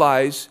we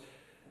realize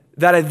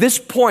that at this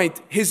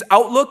point, his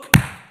outlook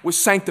was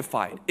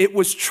sanctified. It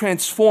was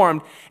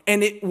transformed,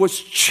 and it was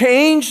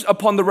changed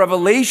upon the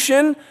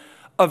revelation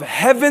of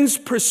heaven's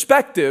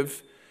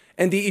perspective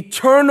and the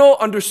eternal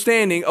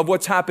understanding of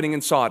what's happening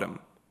in Sodom.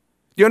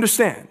 Do you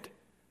understand?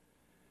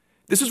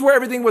 This is where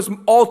everything was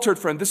altered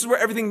for him. This is where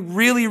everything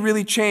really,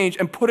 really changed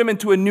and put him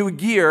into a new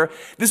gear.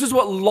 This is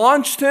what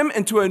launched him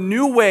into a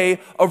new way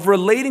of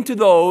relating to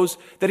those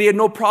that he had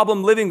no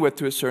problem living with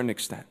to a certain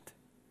extent.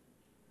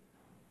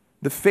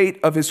 The fate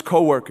of his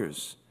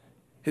coworkers,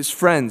 his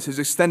friends, his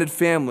extended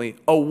family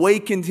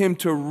awakened him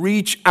to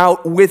reach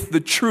out with the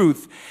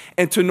truth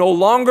and to no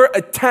longer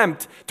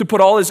attempt to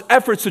put all his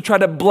efforts to try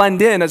to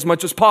blend in as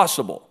much as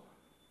possible.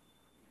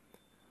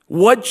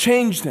 What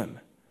changed him?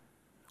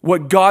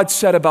 What God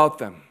said about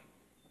them.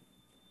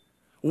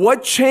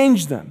 What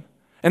changed them?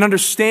 An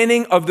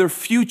understanding of their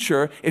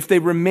future if they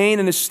remain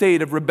in a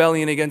state of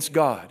rebellion against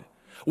God.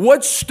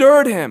 What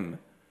stirred him?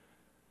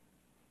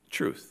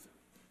 Truth.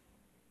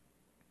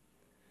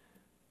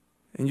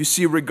 And you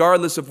see,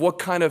 regardless of what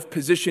kind of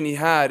position he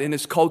had in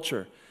his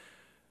culture,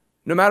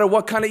 no matter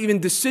what kind of even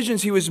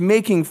decisions he was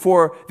making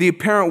for the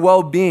apparent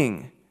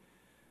well-being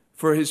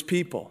for his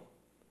people,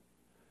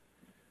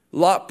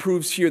 Lot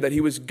proves here that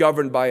he was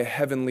governed by a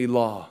heavenly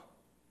law.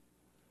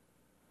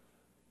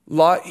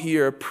 Lot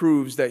here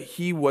proves that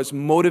he was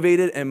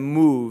motivated and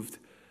moved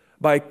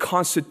by a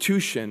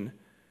constitution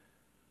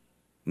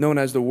known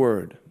as the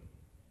Word,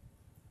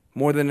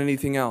 more than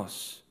anything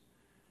else.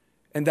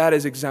 And that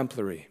is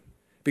exemplary.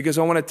 Because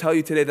I want to tell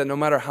you today that no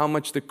matter how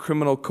much the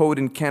criminal code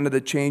in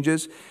Canada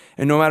changes,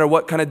 and no matter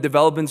what kind of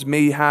developments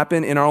may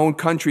happen in our own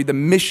country, the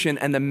mission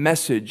and the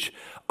message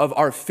of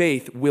our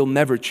faith will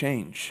never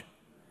change.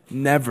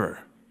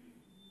 Never.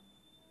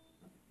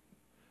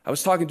 I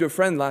was talking to a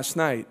friend last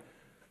night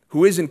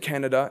who is in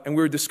Canada, and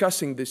we were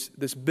discussing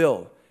this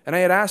bill. And I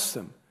had asked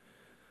him,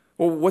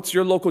 well, what's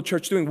your local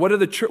church doing? What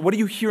are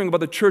you hearing about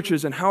the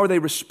churches, and how are they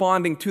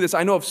responding to this?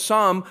 I know of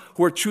some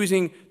who are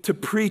choosing to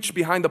preach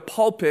behind the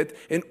pulpit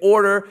in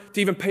order to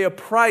even pay a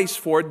price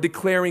for it,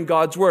 declaring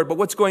God's word. But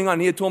what's going on?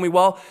 He had told me,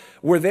 well,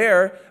 we're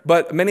there,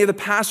 but many of the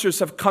pastors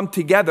have come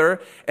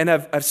together and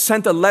have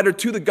sent a letter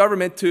to the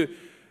government to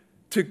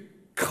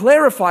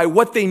clarify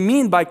what they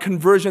mean by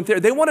conversion theory.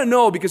 They want to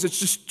know because it's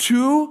just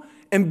too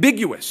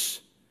ambiguous.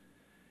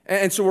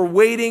 And so we're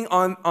waiting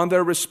on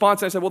their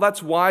response. And I said, well,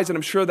 that's wise, and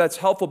I'm sure that's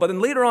helpful. But then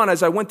later on,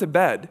 as I went to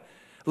bed,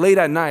 late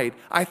at night,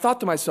 I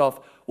thought to myself,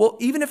 well,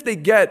 even if they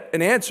get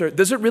an answer,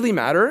 does it really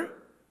matter?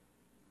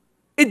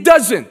 It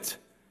doesn't.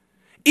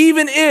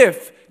 Even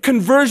if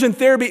conversion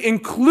therapy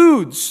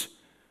includes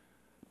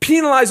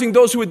penalizing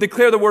those who would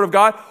declare the word of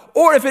God,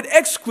 or if it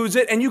excludes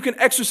it and you can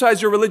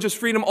exercise your religious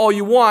freedom all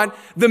you want,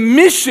 the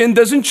mission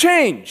doesn't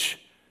change.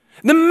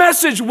 The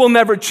message will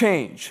never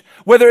change.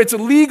 Whether it's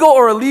legal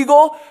or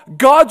illegal,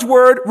 God's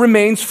word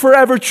remains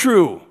forever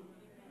true.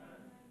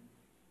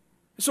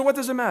 So what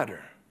does it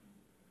matter?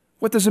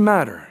 What does it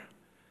matter?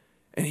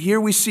 And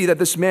here we see that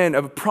this man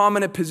of a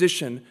prominent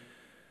position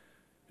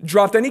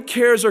dropped any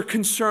cares or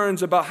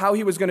concerns about how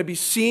he was going to be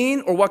seen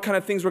or what kind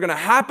of things were going to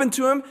happen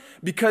to him,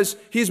 because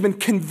he's been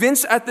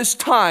convinced at this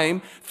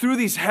time through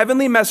these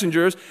heavenly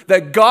messengers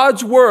that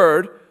God's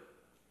word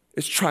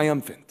is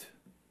triumphant.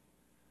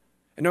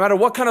 And no matter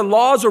what kind of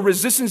laws or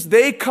resistance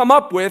they come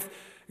up with,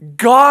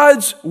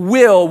 God's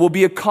will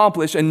be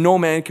accomplished and no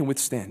man can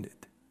withstand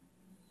it.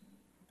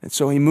 And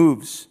so he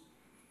moves.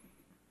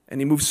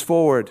 And he moves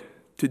forward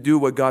to do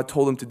what God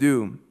told him to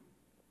do.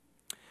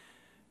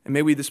 And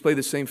may we display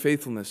the same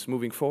faithfulness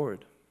moving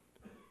forward.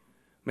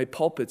 May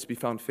pulpits be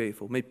found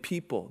faithful. May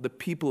people, the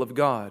people of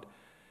God,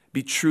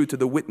 be true to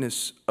the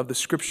witness of the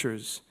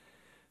Scriptures.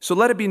 So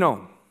let it be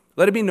known.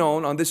 Let it be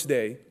known on this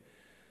day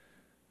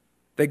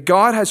that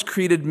God has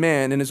created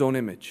man in his own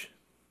image.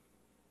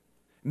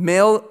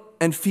 Male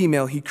and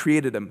female, he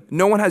created them.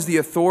 No one has the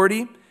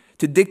authority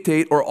to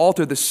dictate or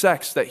alter the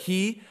sex that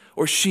he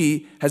or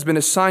she has been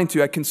assigned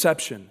to at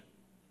conception.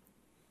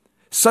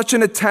 Such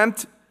an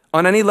attempt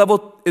on any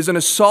level is an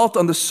assault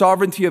on the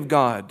sovereignty of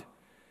God,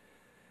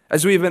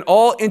 as we have been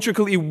all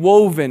intricately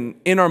woven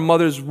in our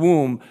mother's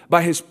womb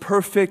by his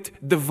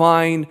perfect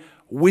divine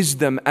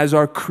wisdom as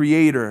our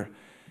creator.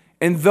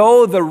 And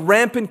though the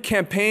rampant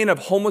campaign of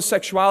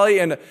homosexuality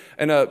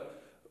and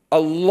a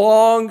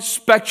long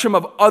spectrum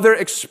of other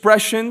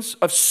expressions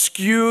of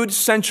skewed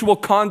sensual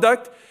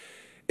conduct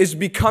is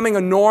becoming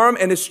a norm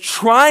and is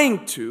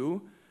trying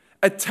to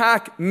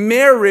attack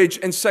marriage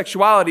and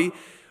sexuality,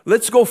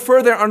 let's go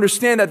further and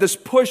understand that this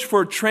push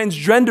for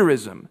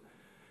transgenderism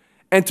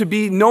and to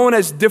be known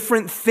as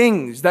different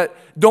things that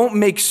don't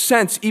make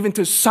sense even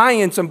to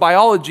science and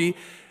biology,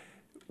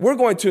 we're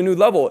going to a new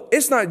level.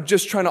 It's not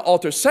just trying to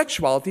alter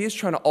sexuality, it's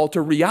trying to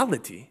alter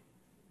reality.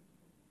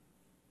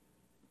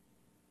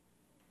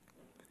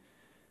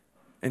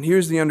 And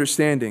here's the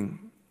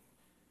understanding.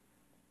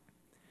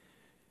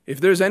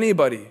 If there's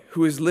anybody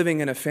who is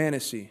living in a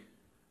fantasy,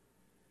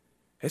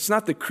 it's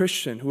not the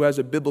Christian who has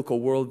a biblical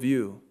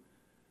worldview.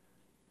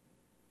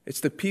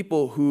 It's the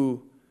people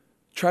who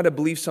try to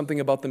believe something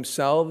about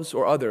themselves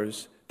or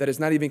others that is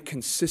not even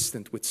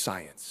consistent with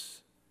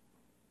science.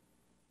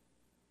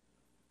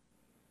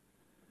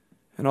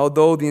 And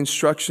although the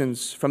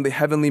instructions from the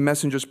heavenly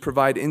messengers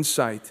provide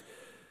insight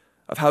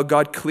of how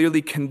God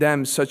clearly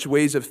condemns such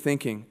ways of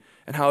thinking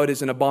and how it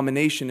is an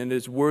abomination and it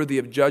is worthy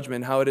of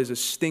judgment, how it is a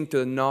stink to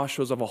the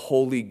nostrils of a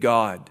holy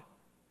God,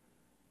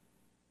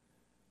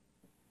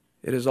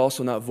 it is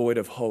also not void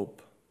of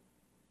hope.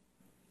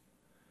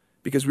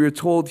 Because we are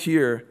told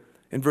here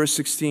in verse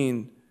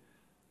 16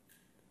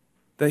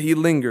 that he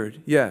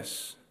lingered,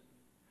 yes.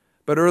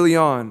 But early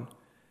on,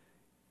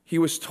 he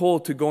was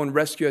told to go and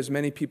rescue as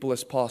many people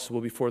as possible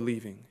before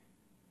leaving.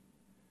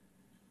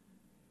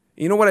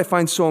 You know what I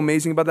find so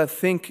amazing about that?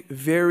 Think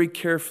very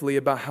carefully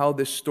about how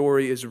this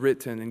story is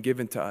written and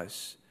given to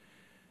us.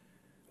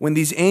 When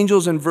these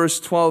angels in verse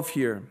 12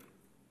 here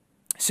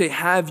say,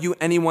 have you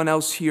anyone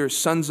else here,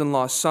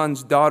 sons-in-law,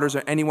 sons, daughters,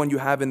 or anyone you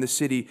have in the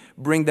city,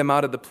 bring them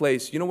out of the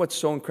place. You know what's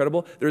so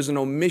incredible? There's an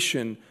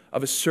omission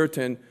of a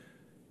certain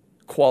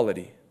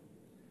quality.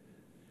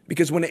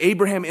 Because when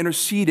Abraham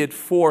interceded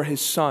for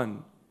his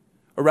son,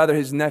 or rather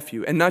his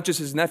nephew, and not just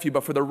his nephew,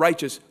 but for the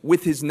righteous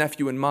with his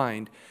nephew in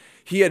mind,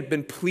 he had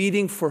been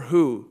pleading for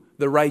who?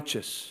 The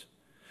righteous.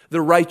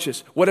 The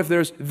righteous. What if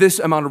there's this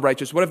amount of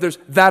righteous? What if there's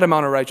that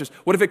amount of righteous?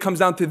 What if it comes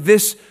down to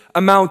this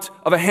amount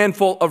of a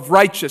handful of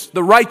righteous?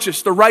 The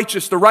righteous, the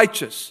righteous, the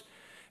righteous.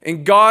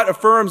 And God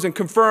affirms and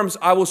confirms,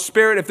 I will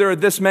spare it if there are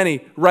this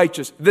many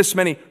righteous, this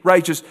many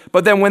righteous.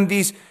 But then when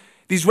these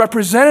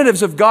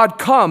representatives of God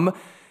come,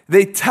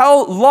 they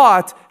tell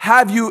Lot,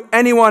 have you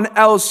anyone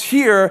else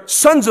here,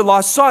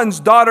 sons-in-law, sons,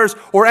 daughters,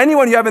 or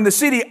anyone you have in the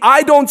city?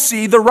 I don't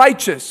see the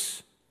righteous.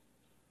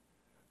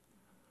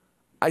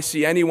 I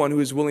see anyone who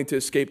is willing to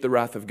escape the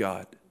wrath of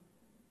God.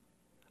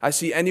 I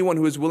see anyone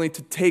who is willing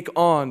to take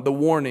on the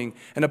warning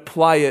and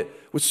apply it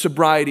with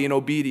sobriety and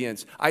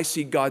obedience. I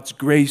see God's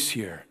grace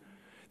here.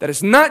 That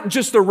it's not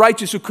just the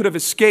righteous who could have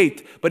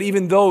escaped, but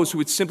even those who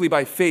would simply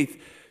by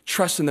faith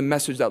trust in the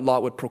message that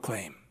Lot would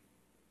proclaim.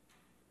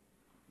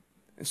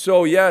 And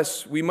so,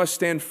 yes, we must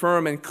stand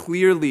firm and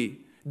clearly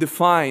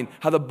define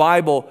how the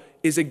Bible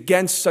is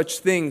against such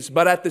things,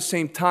 but at the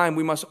same time,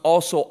 we must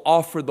also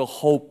offer the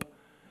hope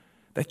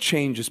that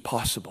change is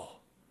possible,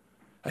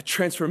 that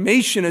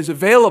transformation is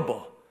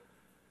available.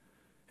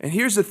 And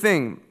here's the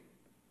thing,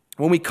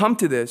 when we come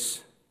to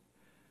this,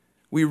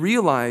 we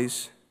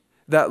realize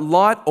that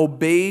Lot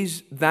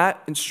obeys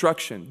that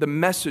instruction, the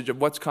message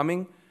of what's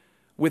coming,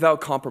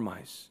 without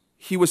compromise.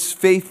 He was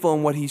faithful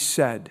in what he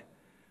said.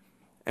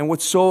 And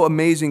what's so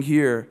amazing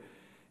here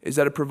is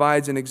that it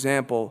provides an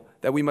example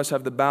that we must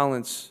have the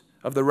balance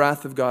of the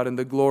wrath of God and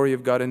the glory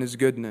of God and His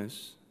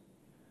goodness.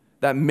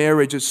 That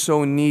marriage is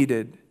so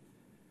needed.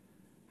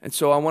 And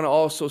so I want to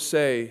also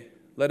say,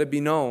 let it be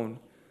known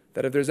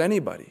that if there's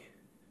anybody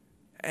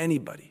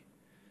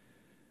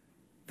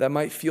that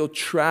might feel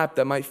trapped,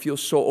 that might feel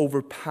so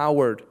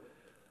overpowered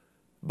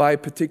by a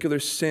particular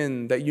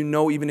sin that you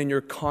know even in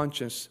your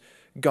conscience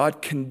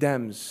God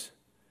condemns,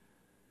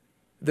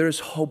 there is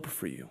hope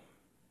for you.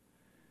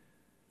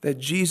 That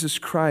Jesus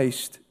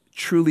Christ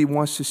truly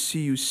wants to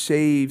see you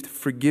saved,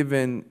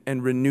 forgiven,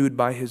 and renewed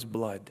by His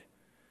blood.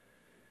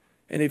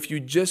 And if you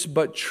just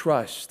but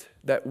trust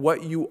that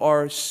what you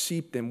are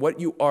seeped in, what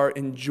you are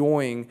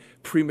enjoying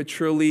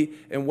prematurely,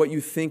 and what you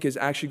think is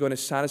actually going to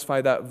satisfy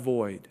that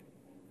void,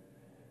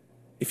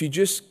 if you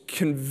just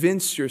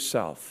convince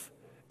yourself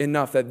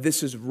enough that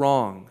this is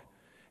wrong,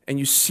 and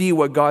you see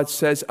what God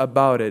says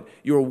about it,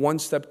 you're one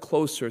step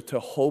closer to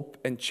hope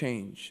and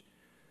change.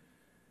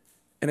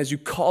 And as you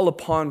call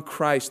upon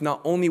Christ, not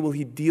only will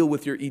He deal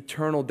with your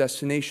eternal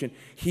destination,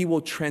 He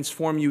will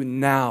transform you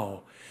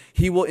now.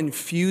 He will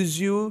infuse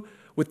you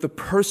with the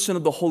person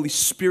of the Holy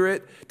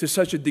Spirit to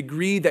such a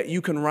degree that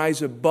you can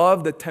rise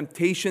above the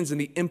temptations and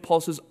the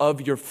impulses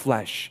of your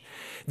flesh.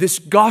 This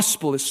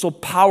gospel is so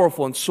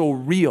powerful and so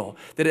real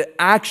that it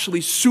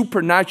actually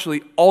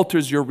supernaturally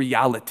alters your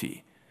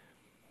reality.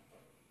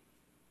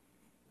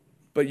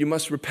 But you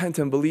must repent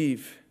and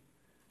believe.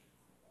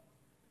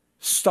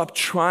 Stop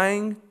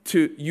trying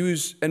to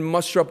use and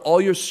muster up all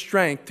your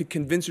strength to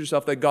convince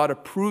yourself that God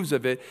approves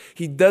of it.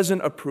 He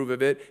doesn't approve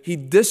of it. He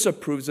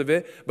disapproves of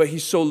it, but He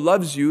so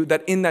loves you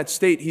that in that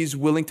state, He's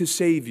willing to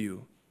save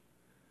you.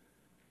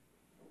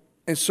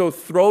 And so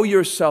throw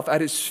yourself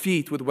at His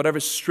feet with whatever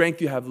strength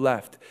you have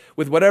left,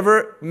 with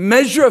whatever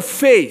measure of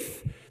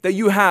faith that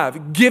you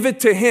have. Give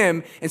it to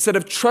Him instead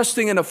of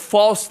trusting in a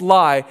false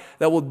lie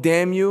that will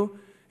damn you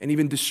and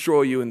even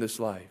destroy you in this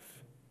life.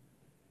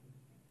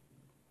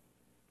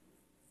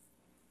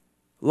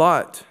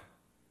 Lot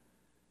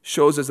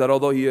shows us that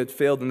although he had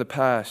failed in the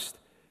past,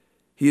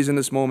 he is in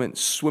this moment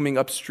swimming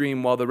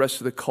upstream while the rest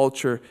of the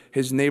culture,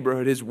 his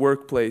neighborhood, his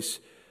workplace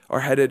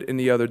are headed in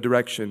the other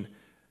direction.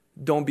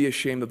 Don't be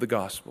ashamed of the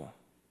gospel.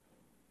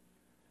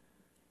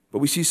 But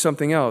we see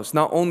something else.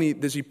 Not only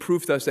does he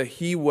prove to us that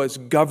he was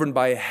governed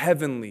by a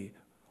heavenly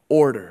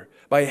order,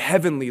 by a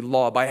heavenly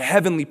law, by a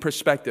heavenly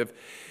perspective,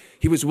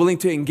 he was willing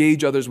to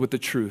engage others with the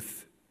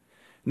truth.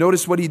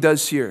 Notice what he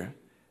does here.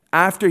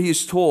 After he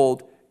is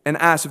told and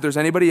asked if there's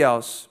anybody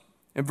else,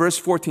 in verse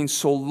 14,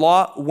 so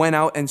Lot went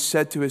out and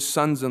said to his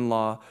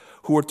sons-in-law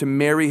who were to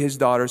marry his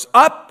daughters,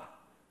 "Up!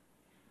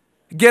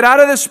 Get out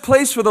of this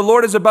place, for the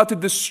Lord is about to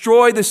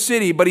destroy the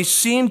city." But he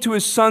seemed to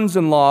his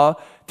sons-in-law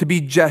to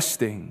be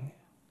jesting.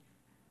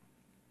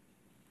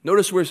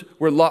 Notice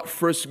where Lot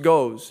first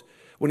goes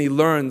when he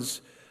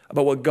learns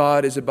about what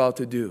God is about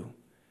to do.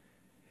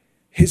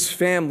 His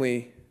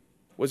family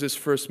was his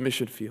first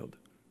mission field.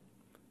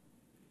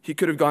 He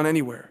could have gone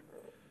anywhere.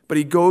 But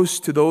he goes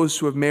to those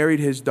who have married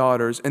his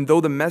daughters, and though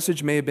the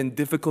message may have been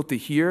difficult to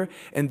hear,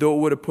 and though it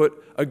would have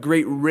put a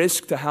great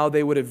risk to how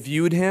they would have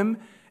viewed him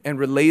and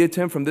related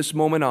to him from this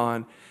moment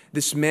on,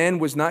 this man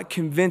was not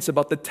convinced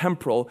about the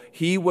temporal.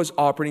 He was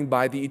operating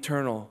by the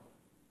eternal.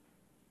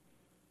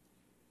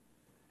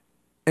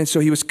 And so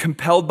he was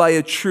compelled by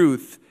a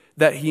truth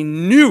that he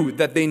knew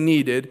that they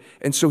needed,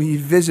 and so he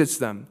visits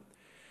them.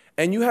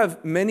 And you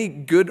have many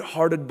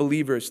good-hearted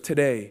believers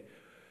today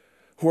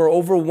who are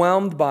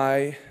overwhelmed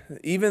by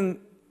even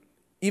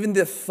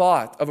the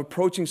thought of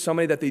approaching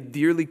somebody that they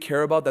dearly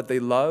care about, that they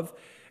love,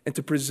 and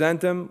to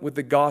present them with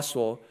the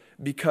gospel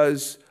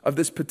because of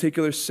this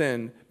particular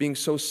sin being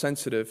so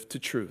sensitive to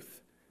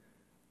truth.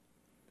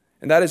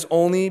 And that is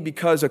only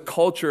because a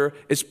culture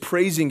is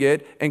praising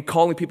it and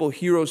calling people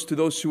heroes to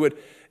those who would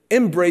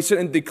embrace it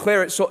and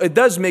declare it. So it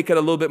does make it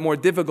a little bit more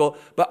difficult.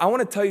 But I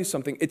want to tell you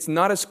something. It's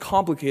not as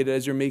complicated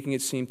as you're making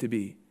it seem to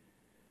be.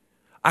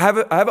 I have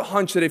a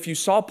hunch that if you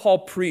saw Paul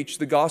preach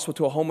the gospel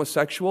to a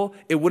homosexual,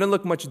 it wouldn't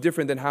look much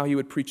different than how he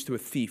would preach to a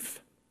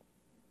thief.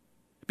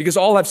 Because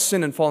all have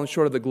sinned and fallen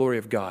short of the glory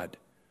of God.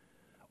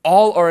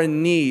 All are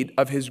in need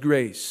of His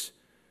grace.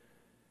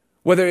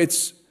 Whether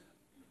it's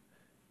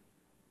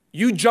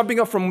you jumping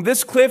up from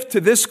this cliff to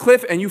this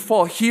cliff and you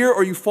fall here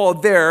or you fall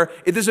there,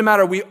 it doesn't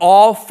matter. We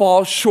all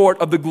fall short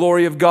of the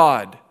glory of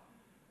God.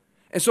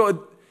 And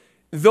so,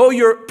 though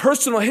your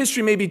personal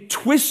history may be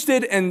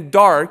twisted and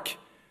dark,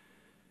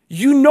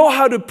 you know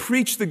how to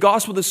preach the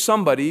gospel to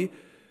somebody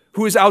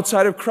who is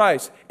outside of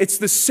Christ. It's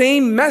the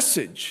same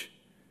message.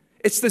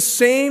 It's the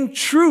same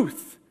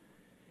truth.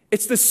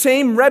 It's the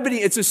same remedy.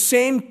 It's the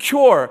same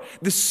cure.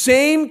 The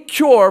same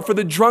cure for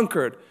the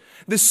drunkard.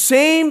 The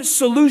same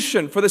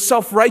solution for the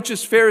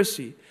self-righteous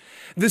Pharisee.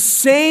 The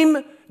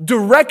same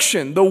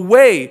direction, the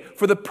way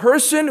for the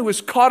person who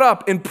is caught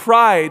up in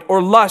pride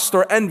or lust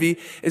or envy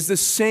is the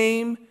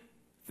same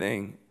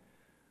thing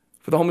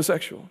for the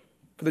homosexual,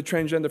 for the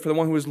transgender, for the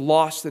one who is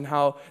lost in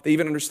how they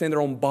even understand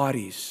their own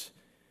bodies.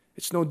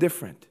 It's no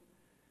different.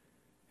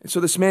 And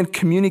so this man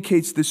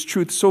communicates this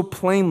truth so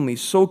plainly,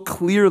 so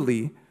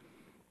clearly.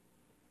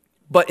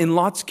 But in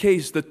Lot's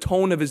case, the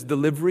tone of his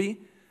delivery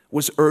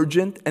was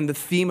urgent, and the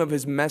theme of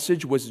his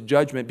message was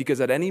judgment, because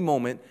at any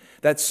moment,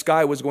 that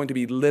sky was going to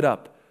be lit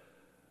up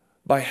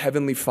by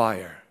heavenly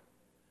fire.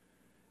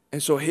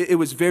 And so it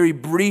was very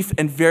brief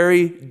and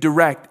very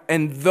direct.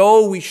 And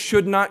though we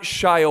should not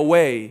shy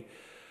away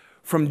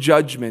from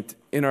judgment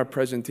in our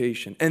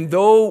presentation, and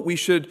though we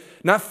should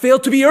not fail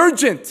to be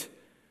urgent,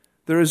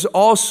 there is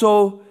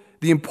also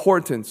the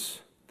importance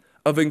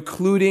of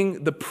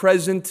including the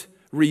present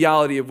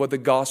reality of what the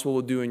gospel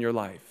will do in your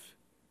life.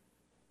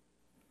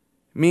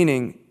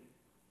 Meaning,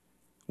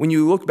 when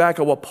you look back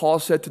at what Paul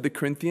said to the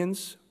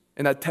Corinthians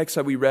in that text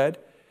that we read,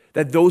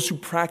 that those who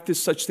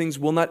practice such things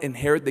will not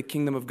inherit the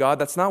kingdom of God,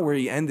 that's not where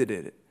he ended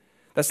it.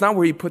 That's not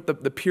where he put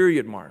the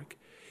period mark.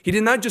 He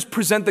did not just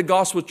present the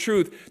gospel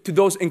truth to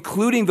those,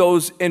 including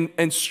those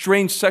in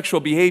strange sexual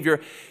behavior.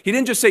 He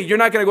didn't just say, you're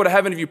not going to go to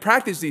heaven if you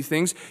practice these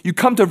things. You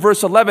come to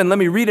verse 11, let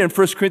me read it in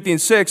 1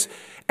 Corinthians 6.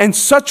 And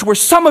such were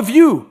some of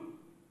you.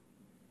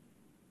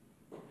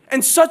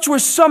 And such were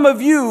some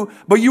of you,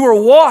 but you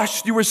were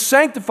washed, you were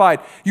sanctified,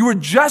 you were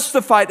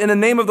justified in the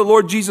name of the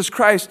Lord Jesus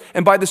Christ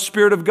and by the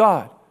Spirit of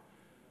God.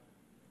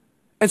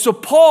 And so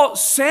Paul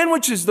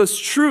sandwiches this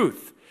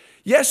truth.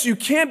 Yes, you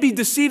can't be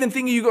deceived in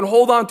thinking you can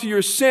hold on to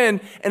your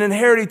sin and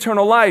inherit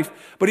eternal life.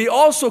 But he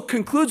also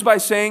concludes by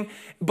saying,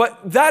 but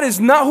that is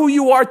not who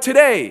you are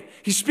today.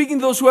 He's speaking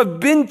to those who have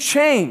been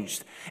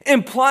changed,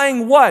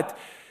 implying what?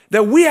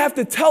 That we have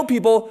to tell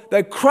people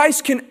that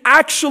Christ can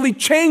actually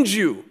change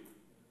you.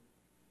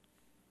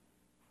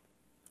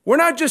 We're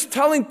not just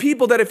telling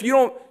people that if you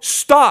don't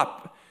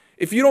stop,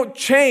 if you don't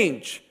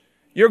change,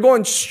 you're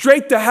going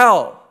straight to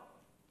hell.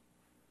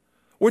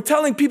 We're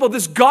telling people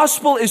this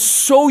gospel is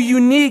so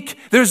unique,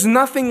 there's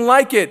nothing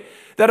like it,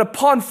 that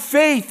upon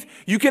faith,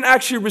 you can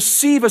actually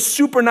receive a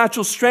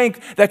supernatural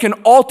strength that can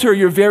alter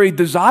your very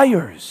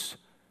desires,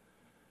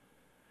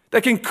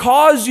 that can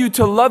cause you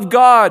to love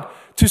God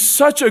to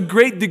such a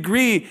great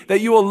degree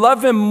that you will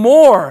love Him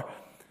more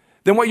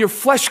than what your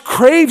flesh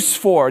craves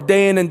for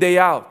day in and day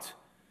out.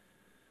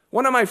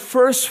 One of my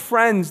first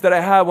friends that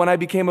I had when I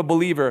became a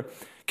believer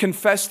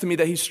confessed to me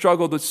that he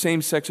struggled with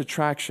same-sex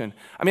attraction.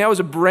 I mean, I was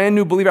a brand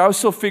new believer. I was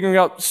still figuring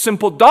out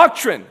simple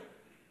doctrine.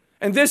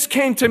 And this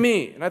came to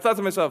me. And I thought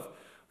to myself,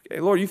 okay,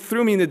 Lord, you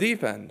threw me in the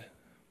deep end.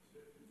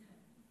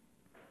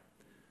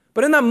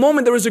 But in that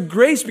moment, there was a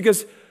grace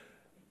because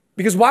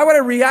why would I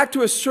react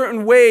to a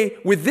certain way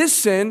with this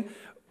sin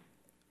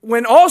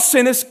when all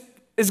sin is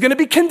going to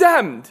be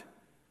condemned?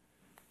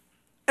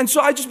 And so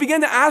I just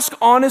began to ask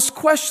honest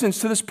questions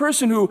to this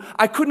person who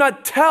I could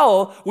not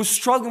tell was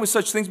struggling with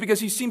such things because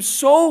he seemed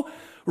so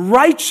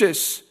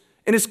righteous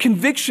in his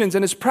convictions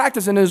and his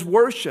practice and his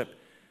worship.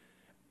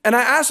 And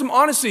I asked him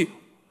honestly,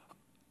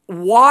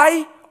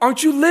 why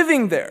aren't you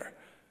living there?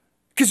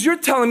 Because you're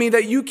telling me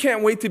that you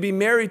can't wait to be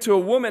married to a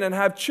woman and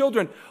have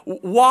children.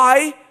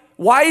 Why?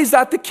 Why is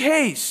that the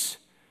case?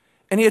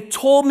 And he had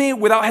told me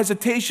without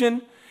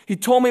hesitation, he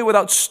told me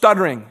without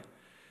stuttering,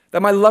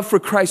 that my love for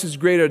Christ is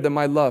greater than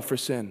my love for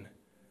sin.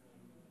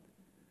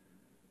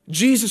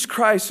 Jesus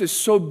Christ is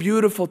so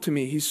beautiful to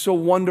me. He's so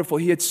wonderful.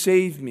 He had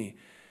saved me.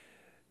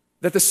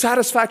 That the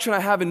satisfaction I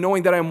have in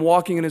knowing that I am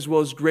walking in His will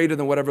is greater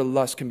than whatever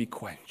lust can be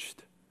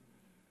quenched.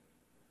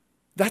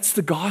 That's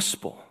the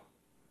gospel.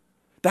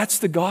 That's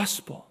the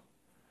gospel.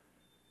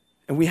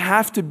 And we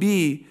have to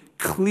be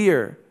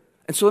clear.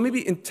 And so let me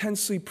be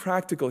intensely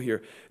practical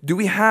here. Do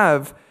we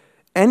have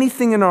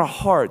anything in our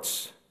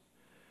hearts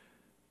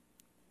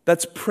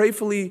that's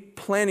prayerfully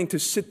planning to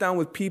sit down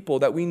with people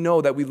that we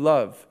know, that we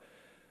love,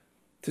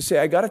 to say,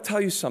 I got to tell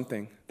you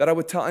something that I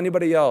would tell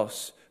anybody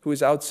else who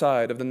is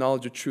outside of the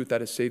knowledge of truth that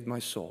has saved my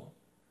soul?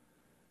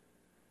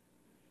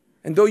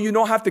 And though you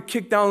don't have to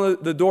kick down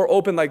the door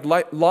open like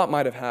Lot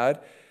might have had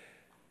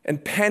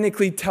and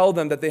panically tell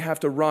them that they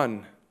have to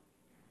run,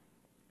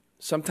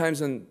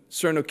 sometimes on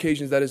certain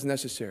occasions that is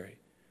necessary.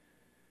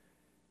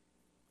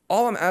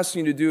 All I'm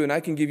asking you to do, and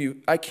I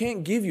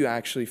can't give you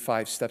actually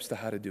 5 steps to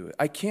how to do it.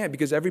 I can't,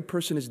 because every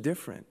person is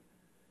different.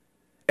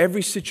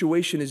 Every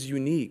situation is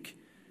unique.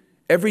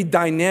 Every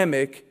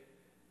dynamic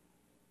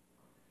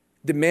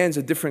demands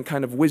a different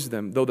kind of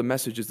wisdom, though the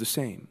message is the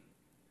same.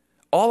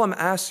 All I'm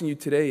asking you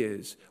today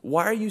is,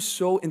 why are you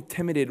so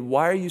intimidated?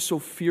 Why are you so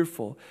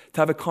fearful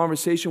to have a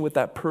conversation with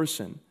that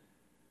person?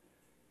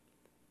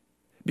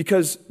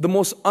 Because the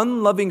most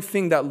unloving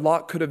thing that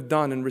Lot could have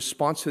done in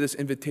response to this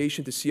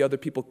invitation to see other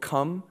people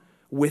come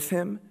with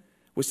him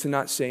was to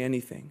not say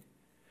anything.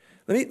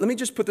 Let me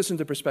just put this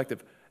into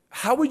perspective.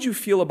 How would you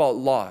feel about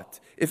Lot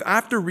if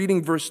after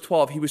reading verse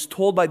 12, he was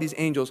told by these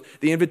angels,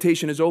 the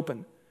invitation is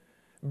open.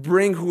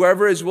 Bring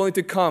whoever is willing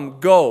to come,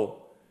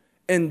 go.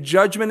 And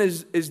judgment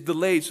is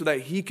delayed so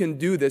that he can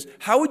do this.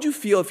 How would you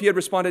feel if he had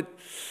responded,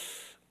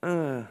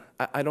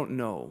 I don't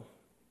know?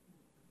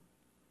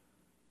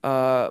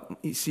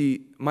 You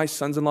see, my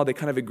sons-in-law, they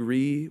kind of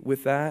agree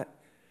with that,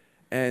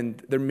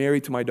 and they're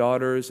married to my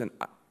daughters, and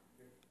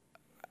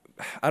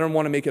I don't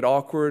want to make it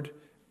awkward.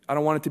 I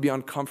don't want it to be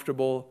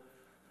uncomfortable.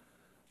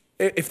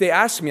 If they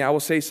ask me, I will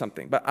say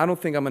something, but I don't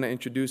think I'm going to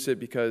introduce it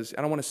because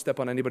I don't want to step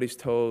on anybody's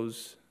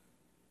toes.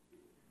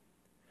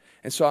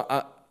 And so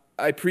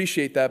I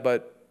appreciate that,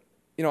 but,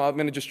 I'm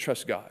going to just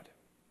trust God.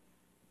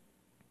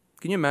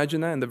 Can you imagine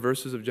that in the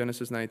verses of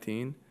Genesis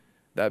 19,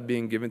 that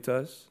being given to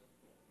us?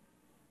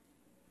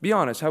 Be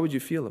honest, how would you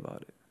feel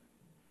about it?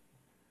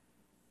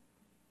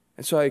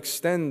 And so I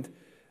extend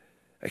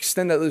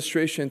that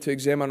illustration to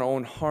examine our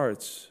own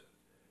hearts.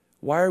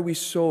 Why are we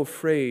so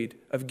afraid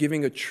of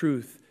giving a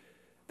truth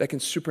that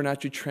can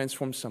supernaturally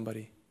transform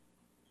somebody?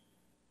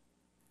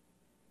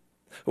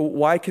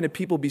 Why can a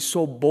people be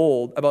so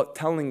bold about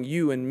telling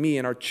you and me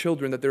and our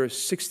children that there are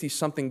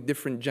 60-something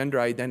different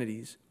gender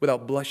identities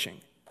without blushing?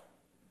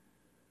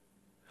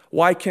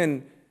 Why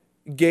can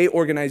gay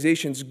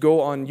organizations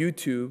go on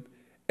YouTube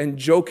and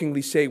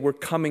jokingly say, we're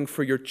coming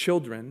for your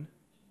children,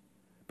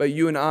 but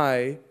you and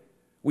I,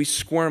 we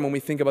squirm when we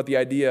think about the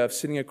idea of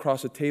sitting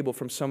across a table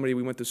from somebody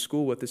we went to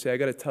school with to say, I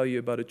got to tell you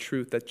about a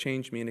truth that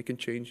changed me and it can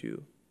change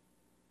you.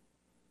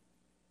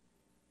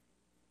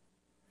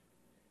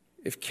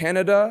 If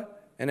Canada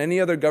and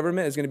any other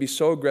government is going to be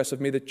so aggressive,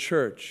 may the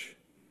church,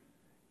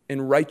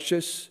 in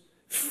righteous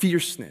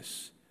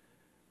fierceness,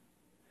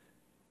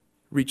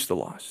 reach the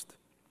lost.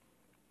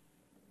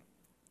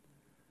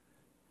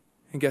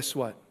 And guess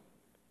what?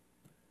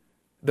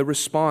 The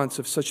response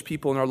of such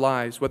people in our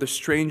lives, whether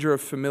stranger or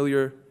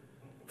familiar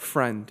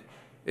friend,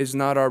 is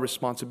not our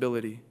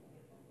responsibility.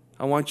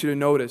 I want you to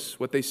notice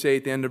what they say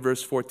at the end of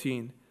verse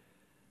 14.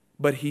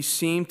 But he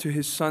seemed to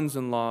his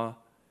sons-in-law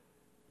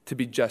to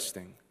be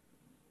jesting.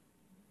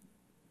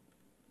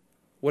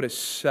 What a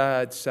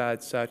sad,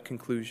 sad, sad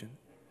conclusion.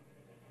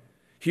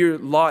 Here,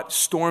 Lot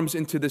storms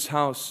into this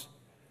house,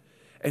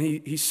 and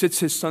he sits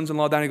his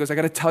sons-in-law down. He goes, I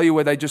got to tell you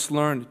what I just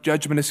learned.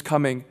 Judgment is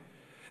coming.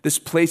 This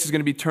place is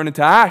going to be turned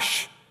into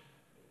ash.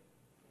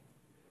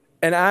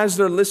 And as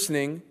they're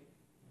listening,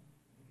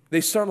 they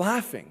start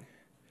laughing.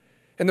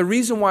 And the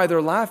reason why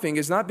they're laughing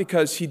is not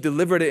because he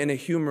delivered it in a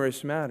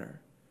humorous manner.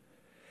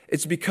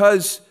 It's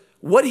because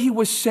what he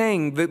was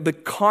saying, the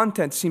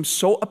content seems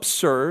so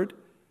absurd,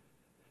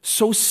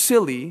 so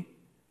silly,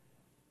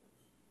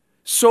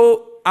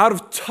 so out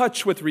of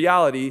touch with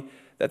reality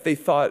that they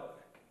thought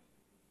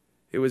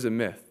it was a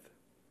myth.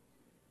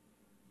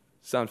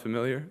 Sound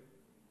familiar?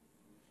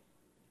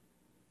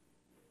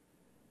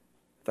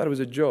 Thought it was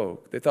a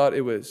joke. They thought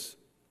it was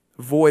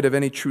void of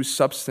any true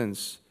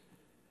substance.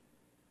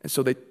 And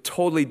so they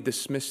totally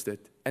dismissed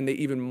it, and they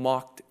even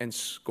mocked and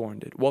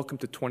scorned it. Welcome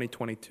to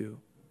 2022.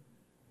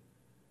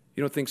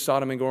 You don't think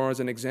Sodom and Gomorrah is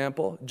an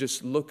example?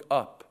 Just look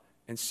up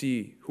and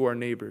see who our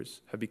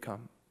neighbors have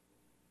become.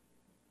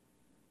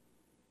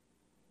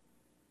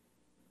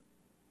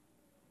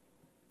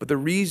 But the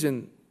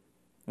reason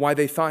why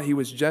they thought he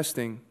was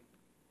jesting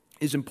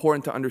is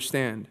important to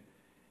understand.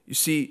 You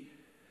see,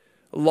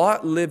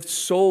 Lot lived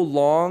so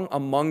long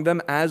among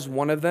them as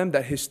one of them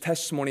that his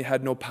testimony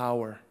had no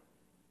power.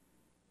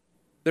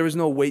 There was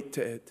no weight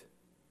to it.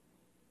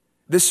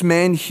 This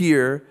man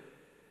here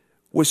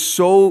was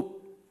so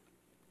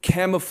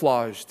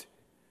camouflaged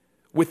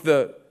with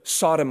the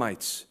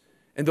Sodomites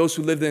and those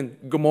who lived in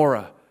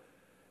Gomorrah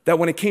that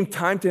when it came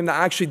time to him to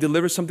actually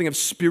deliver something of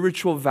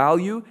spiritual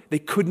value, they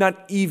could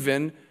not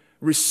even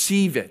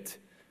receive it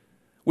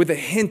with a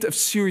hint of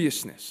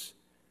seriousness.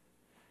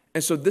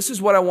 And so this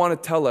is what I want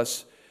to tell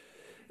us,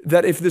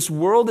 that if this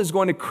world is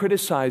going to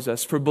criticize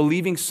us for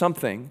believing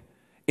something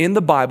in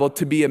the Bible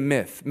to be a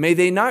myth, may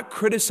they not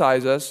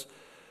criticize us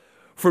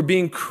for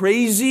being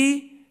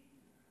crazy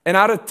and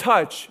out of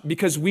touch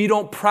because we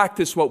don't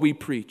practice what we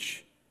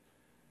preach.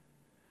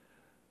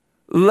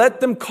 Let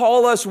them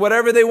call us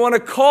whatever they want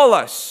to call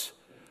us,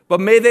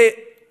 but may they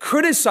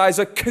criticize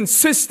a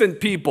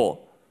consistent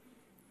people.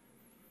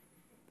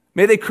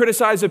 May they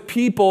criticize a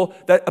people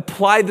that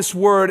apply this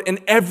word in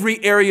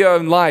every area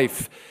of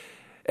life,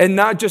 and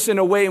not just in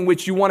a way in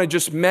which you want to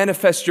just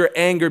manifest your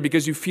anger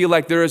because you feel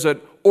like there is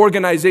an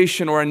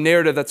organization or a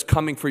narrative that's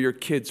coming for your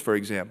kids, for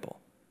example.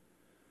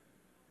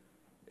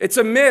 It's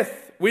a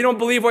myth. We don't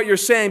believe what you're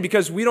saying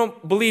because we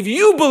don't believe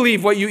you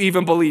believe what you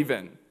even believe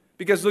in.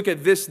 Because look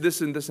at this,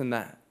 this, and this, and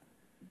that.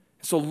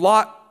 So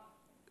Lot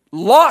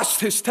lost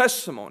his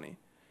testimony.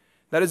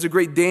 That is a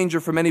great danger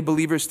for many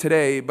believers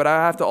today. But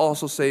I have to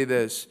also say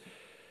this,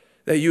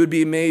 that you would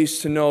be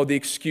amazed to know the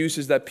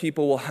excuses that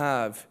people will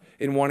have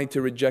in wanting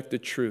to reject the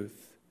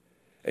truth.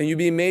 And you'd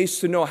be amazed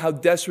to know how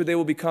desperate they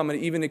will become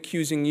and even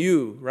accusing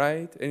you,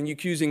 right? And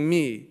accusing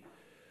me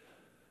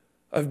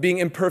of being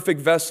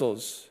imperfect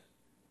vessels,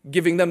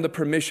 giving them the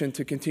permission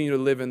to continue to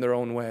live in their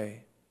own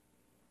way.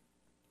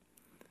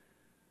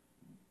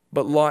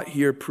 But Lot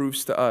here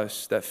proves to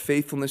us that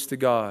faithfulness to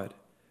God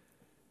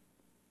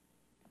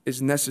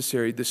is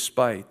necessary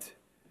despite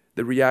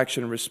the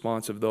reaction and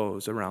response of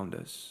those around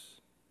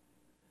us.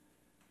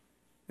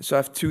 So I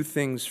have two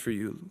things for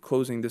you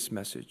closing this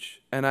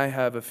message. And I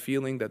have a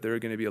feeling that there are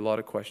going to be a lot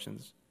of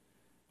questions,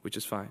 which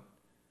is fine.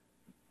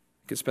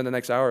 You can spend the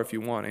next hour if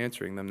you want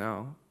answering them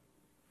now.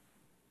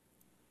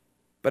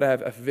 But I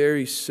have a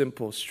very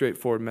simple,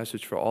 straightforward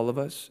message for all of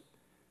us.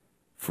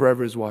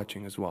 Forever is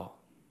watching as well.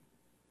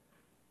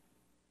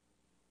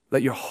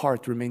 Let your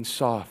heart remain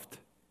soft.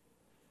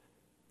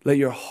 Let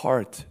your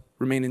heart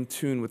remain in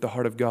tune with the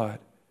heart of God.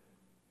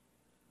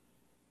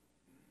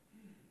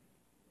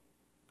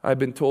 I've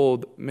been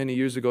told many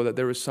years ago that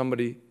there was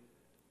somebody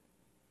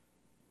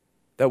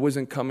that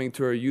wasn't coming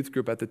to our youth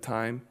group at the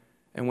time,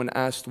 and when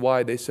asked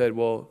why, they said,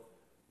 well,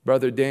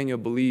 Brother Daniel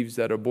believes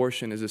that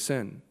abortion is a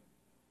sin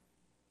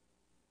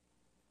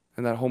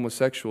and that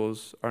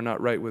homosexuals are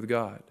not right with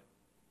God.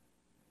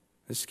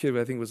 This kid,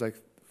 I think, was like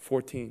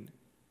 14.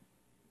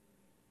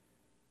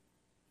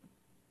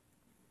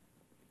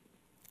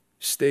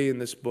 Stay in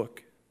this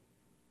book.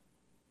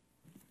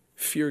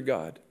 Fear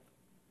God.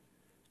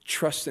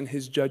 Trust in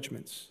His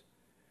judgments,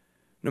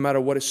 no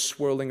matter what is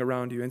swirling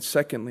around you. And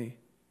secondly,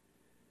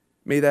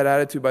 may that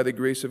attitude, by the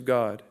grace of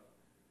God,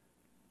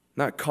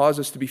 not cause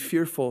us to be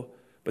fearful,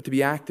 but to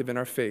be active in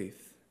our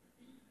faith.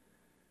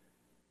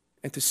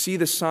 And to see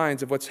the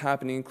signs of what's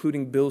happening,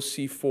 including Bill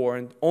C-4,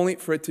 and only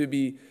for it to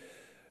be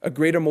a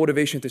greater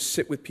motivation to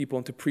sit with people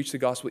and to preach the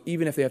gospel,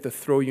 even if they have to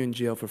throw you in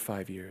jail for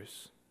 5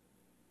 years.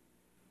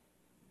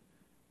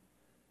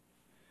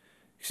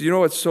 So you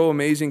know what's so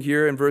amazing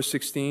here in verse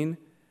 16?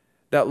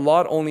 That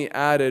Lot only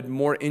added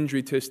more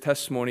injury to his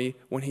testimony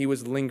when he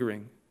was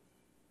lingering.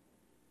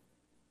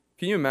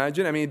 Can you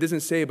imagine? I mean, it doesn't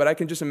say, but I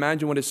can just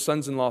imagine what his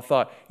sons-in-law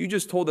thought. You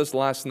just told us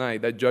last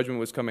night that judgment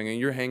was coming, and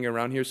you're hanging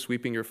around here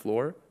sweeping your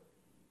floor.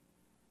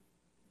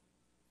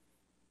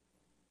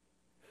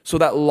 So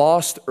that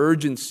lost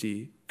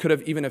urgency could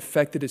have even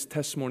affected his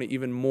testimony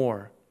even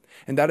more.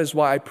 And that is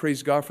why I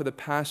praise God for the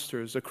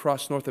pastors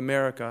across North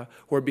America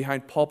who are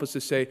behind pulpits to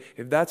say,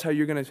 if that's how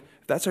you're going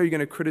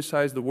to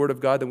criticize the Word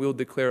of God, then we'll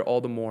declare all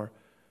the more.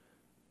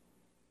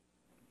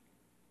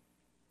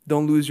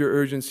 Don't lose your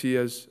urgency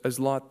as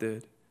Lot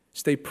did.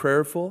 Stay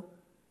prayerful.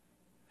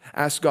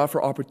 Ask God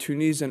for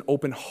opportunities and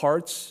open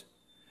hearts.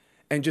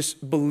 And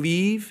just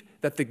believe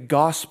that the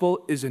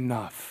gospel is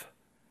enough.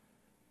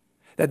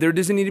 That there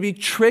doesn't need to be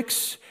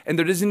tricks and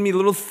there doesn't need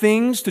little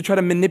things to try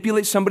to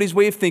manipulate somebody's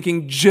way of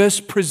thinking.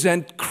 Just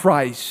present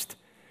Christ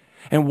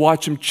and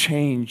watch Him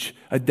change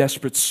a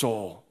desperate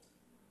soul.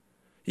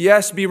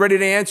 Yes, be ready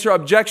to answer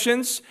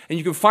objections, and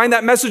you can find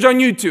that message on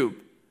YouTube.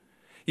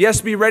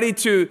 Yes, be ready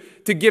to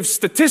give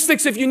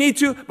statistics if you need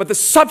to, but the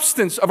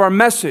substance of our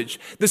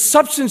message, the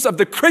substance of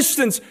the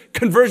Christian's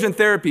conversion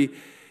therapy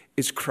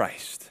is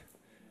Christ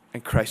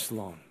and Christ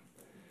alone.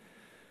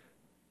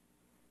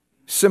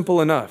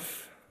 Simple enough.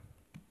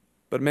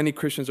 But many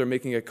Christians are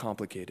making it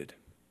complicated.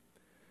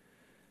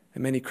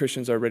 And many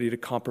Christians are ready to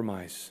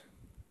compromise.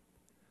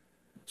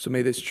 So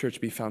may this church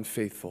be found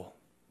faithful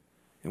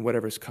in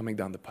whatever is coming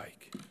down the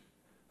pike.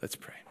 Let's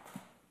pray.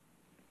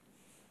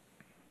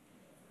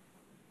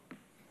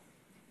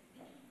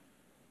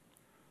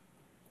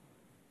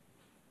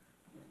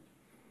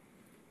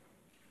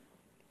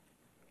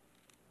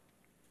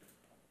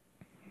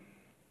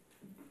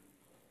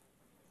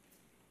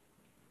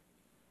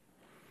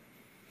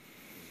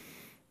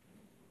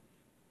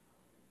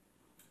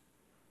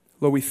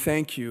 Lord, we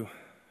thank you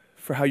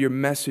for how your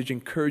message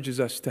encourages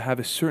us to have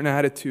a certain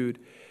attitude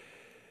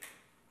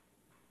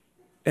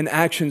and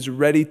actions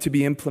ready to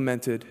be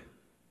implemented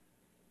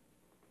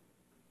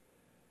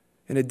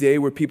in a day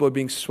where people are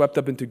being swept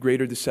up into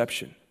greater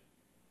deception.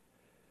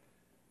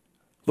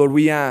 Lord,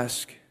 we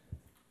ask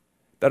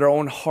that our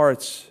own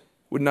hearts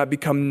would not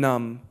become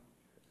numb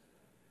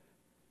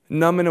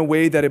in a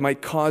way that it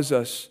might cause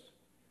us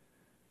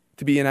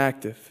to be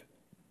inactive.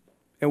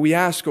 And we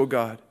ask, oh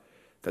God,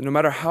 that no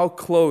matter how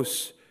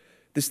close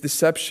this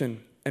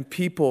deception and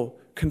people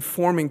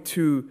conforming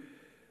to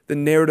the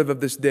narrative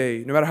of this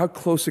day, no matter how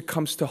close it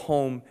comes to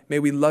home, may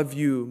we love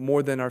you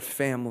more than our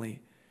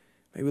family.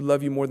 May we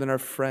love you more than our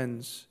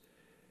friends.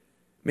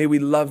 May we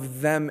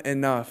love them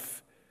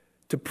enough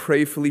to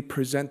prayerfully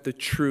present the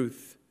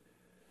truth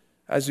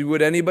as we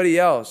would anybody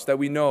else that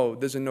we know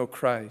doesn't know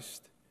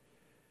Christ.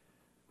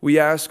 We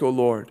ask, O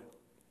Lord,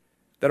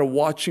 that a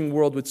watching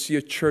world would see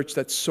a church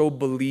that so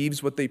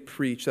believes what they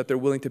preach that they're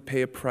willing to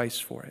pay a price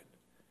for it,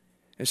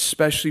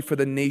 especially for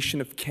the nation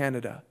of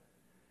Canada.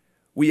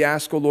 We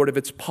ask, O Lord, if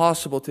it's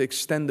possible to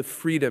extend the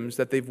freedoms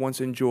that they've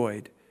once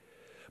enjoyed.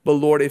 But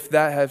Lord, if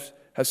that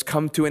has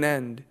come to an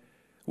end,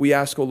 we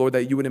ask, O Lord,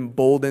 that you would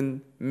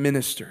embolden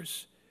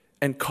ministers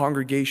and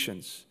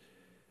congregations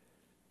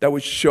that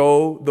would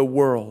show the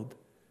world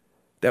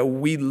that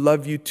we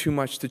love you too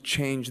much to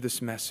change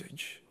this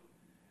message.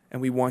 And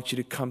we want you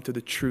to come to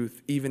the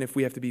truth, even if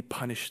we have to be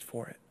punished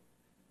for it.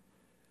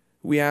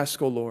 We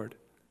ask, O Lord,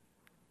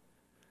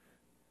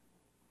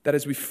 that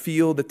as we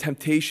feel the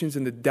temptations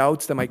and the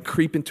doubts that might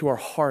creep into our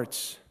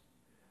hearts,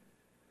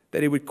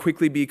 that it would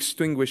quickly be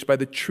extinguished by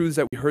the truths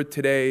that we heard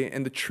today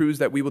and the truths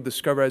that we will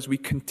discover as we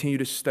continue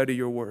to study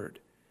your word.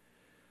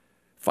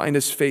 Find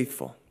us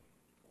faithful.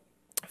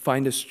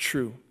 Find us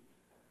true.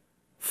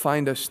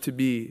 Find us to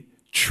be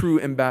true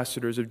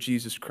ambassadors of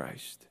Jesus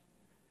Christ.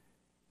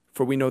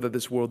 For we know that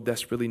this world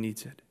desperately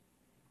needs it.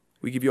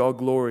 We give you all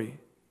glory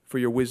for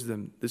your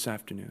wisdom this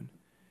afternoon.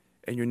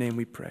 In your name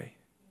we pray.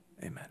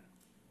 Amen.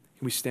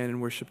 Can we stand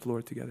and worship the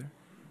Lord together?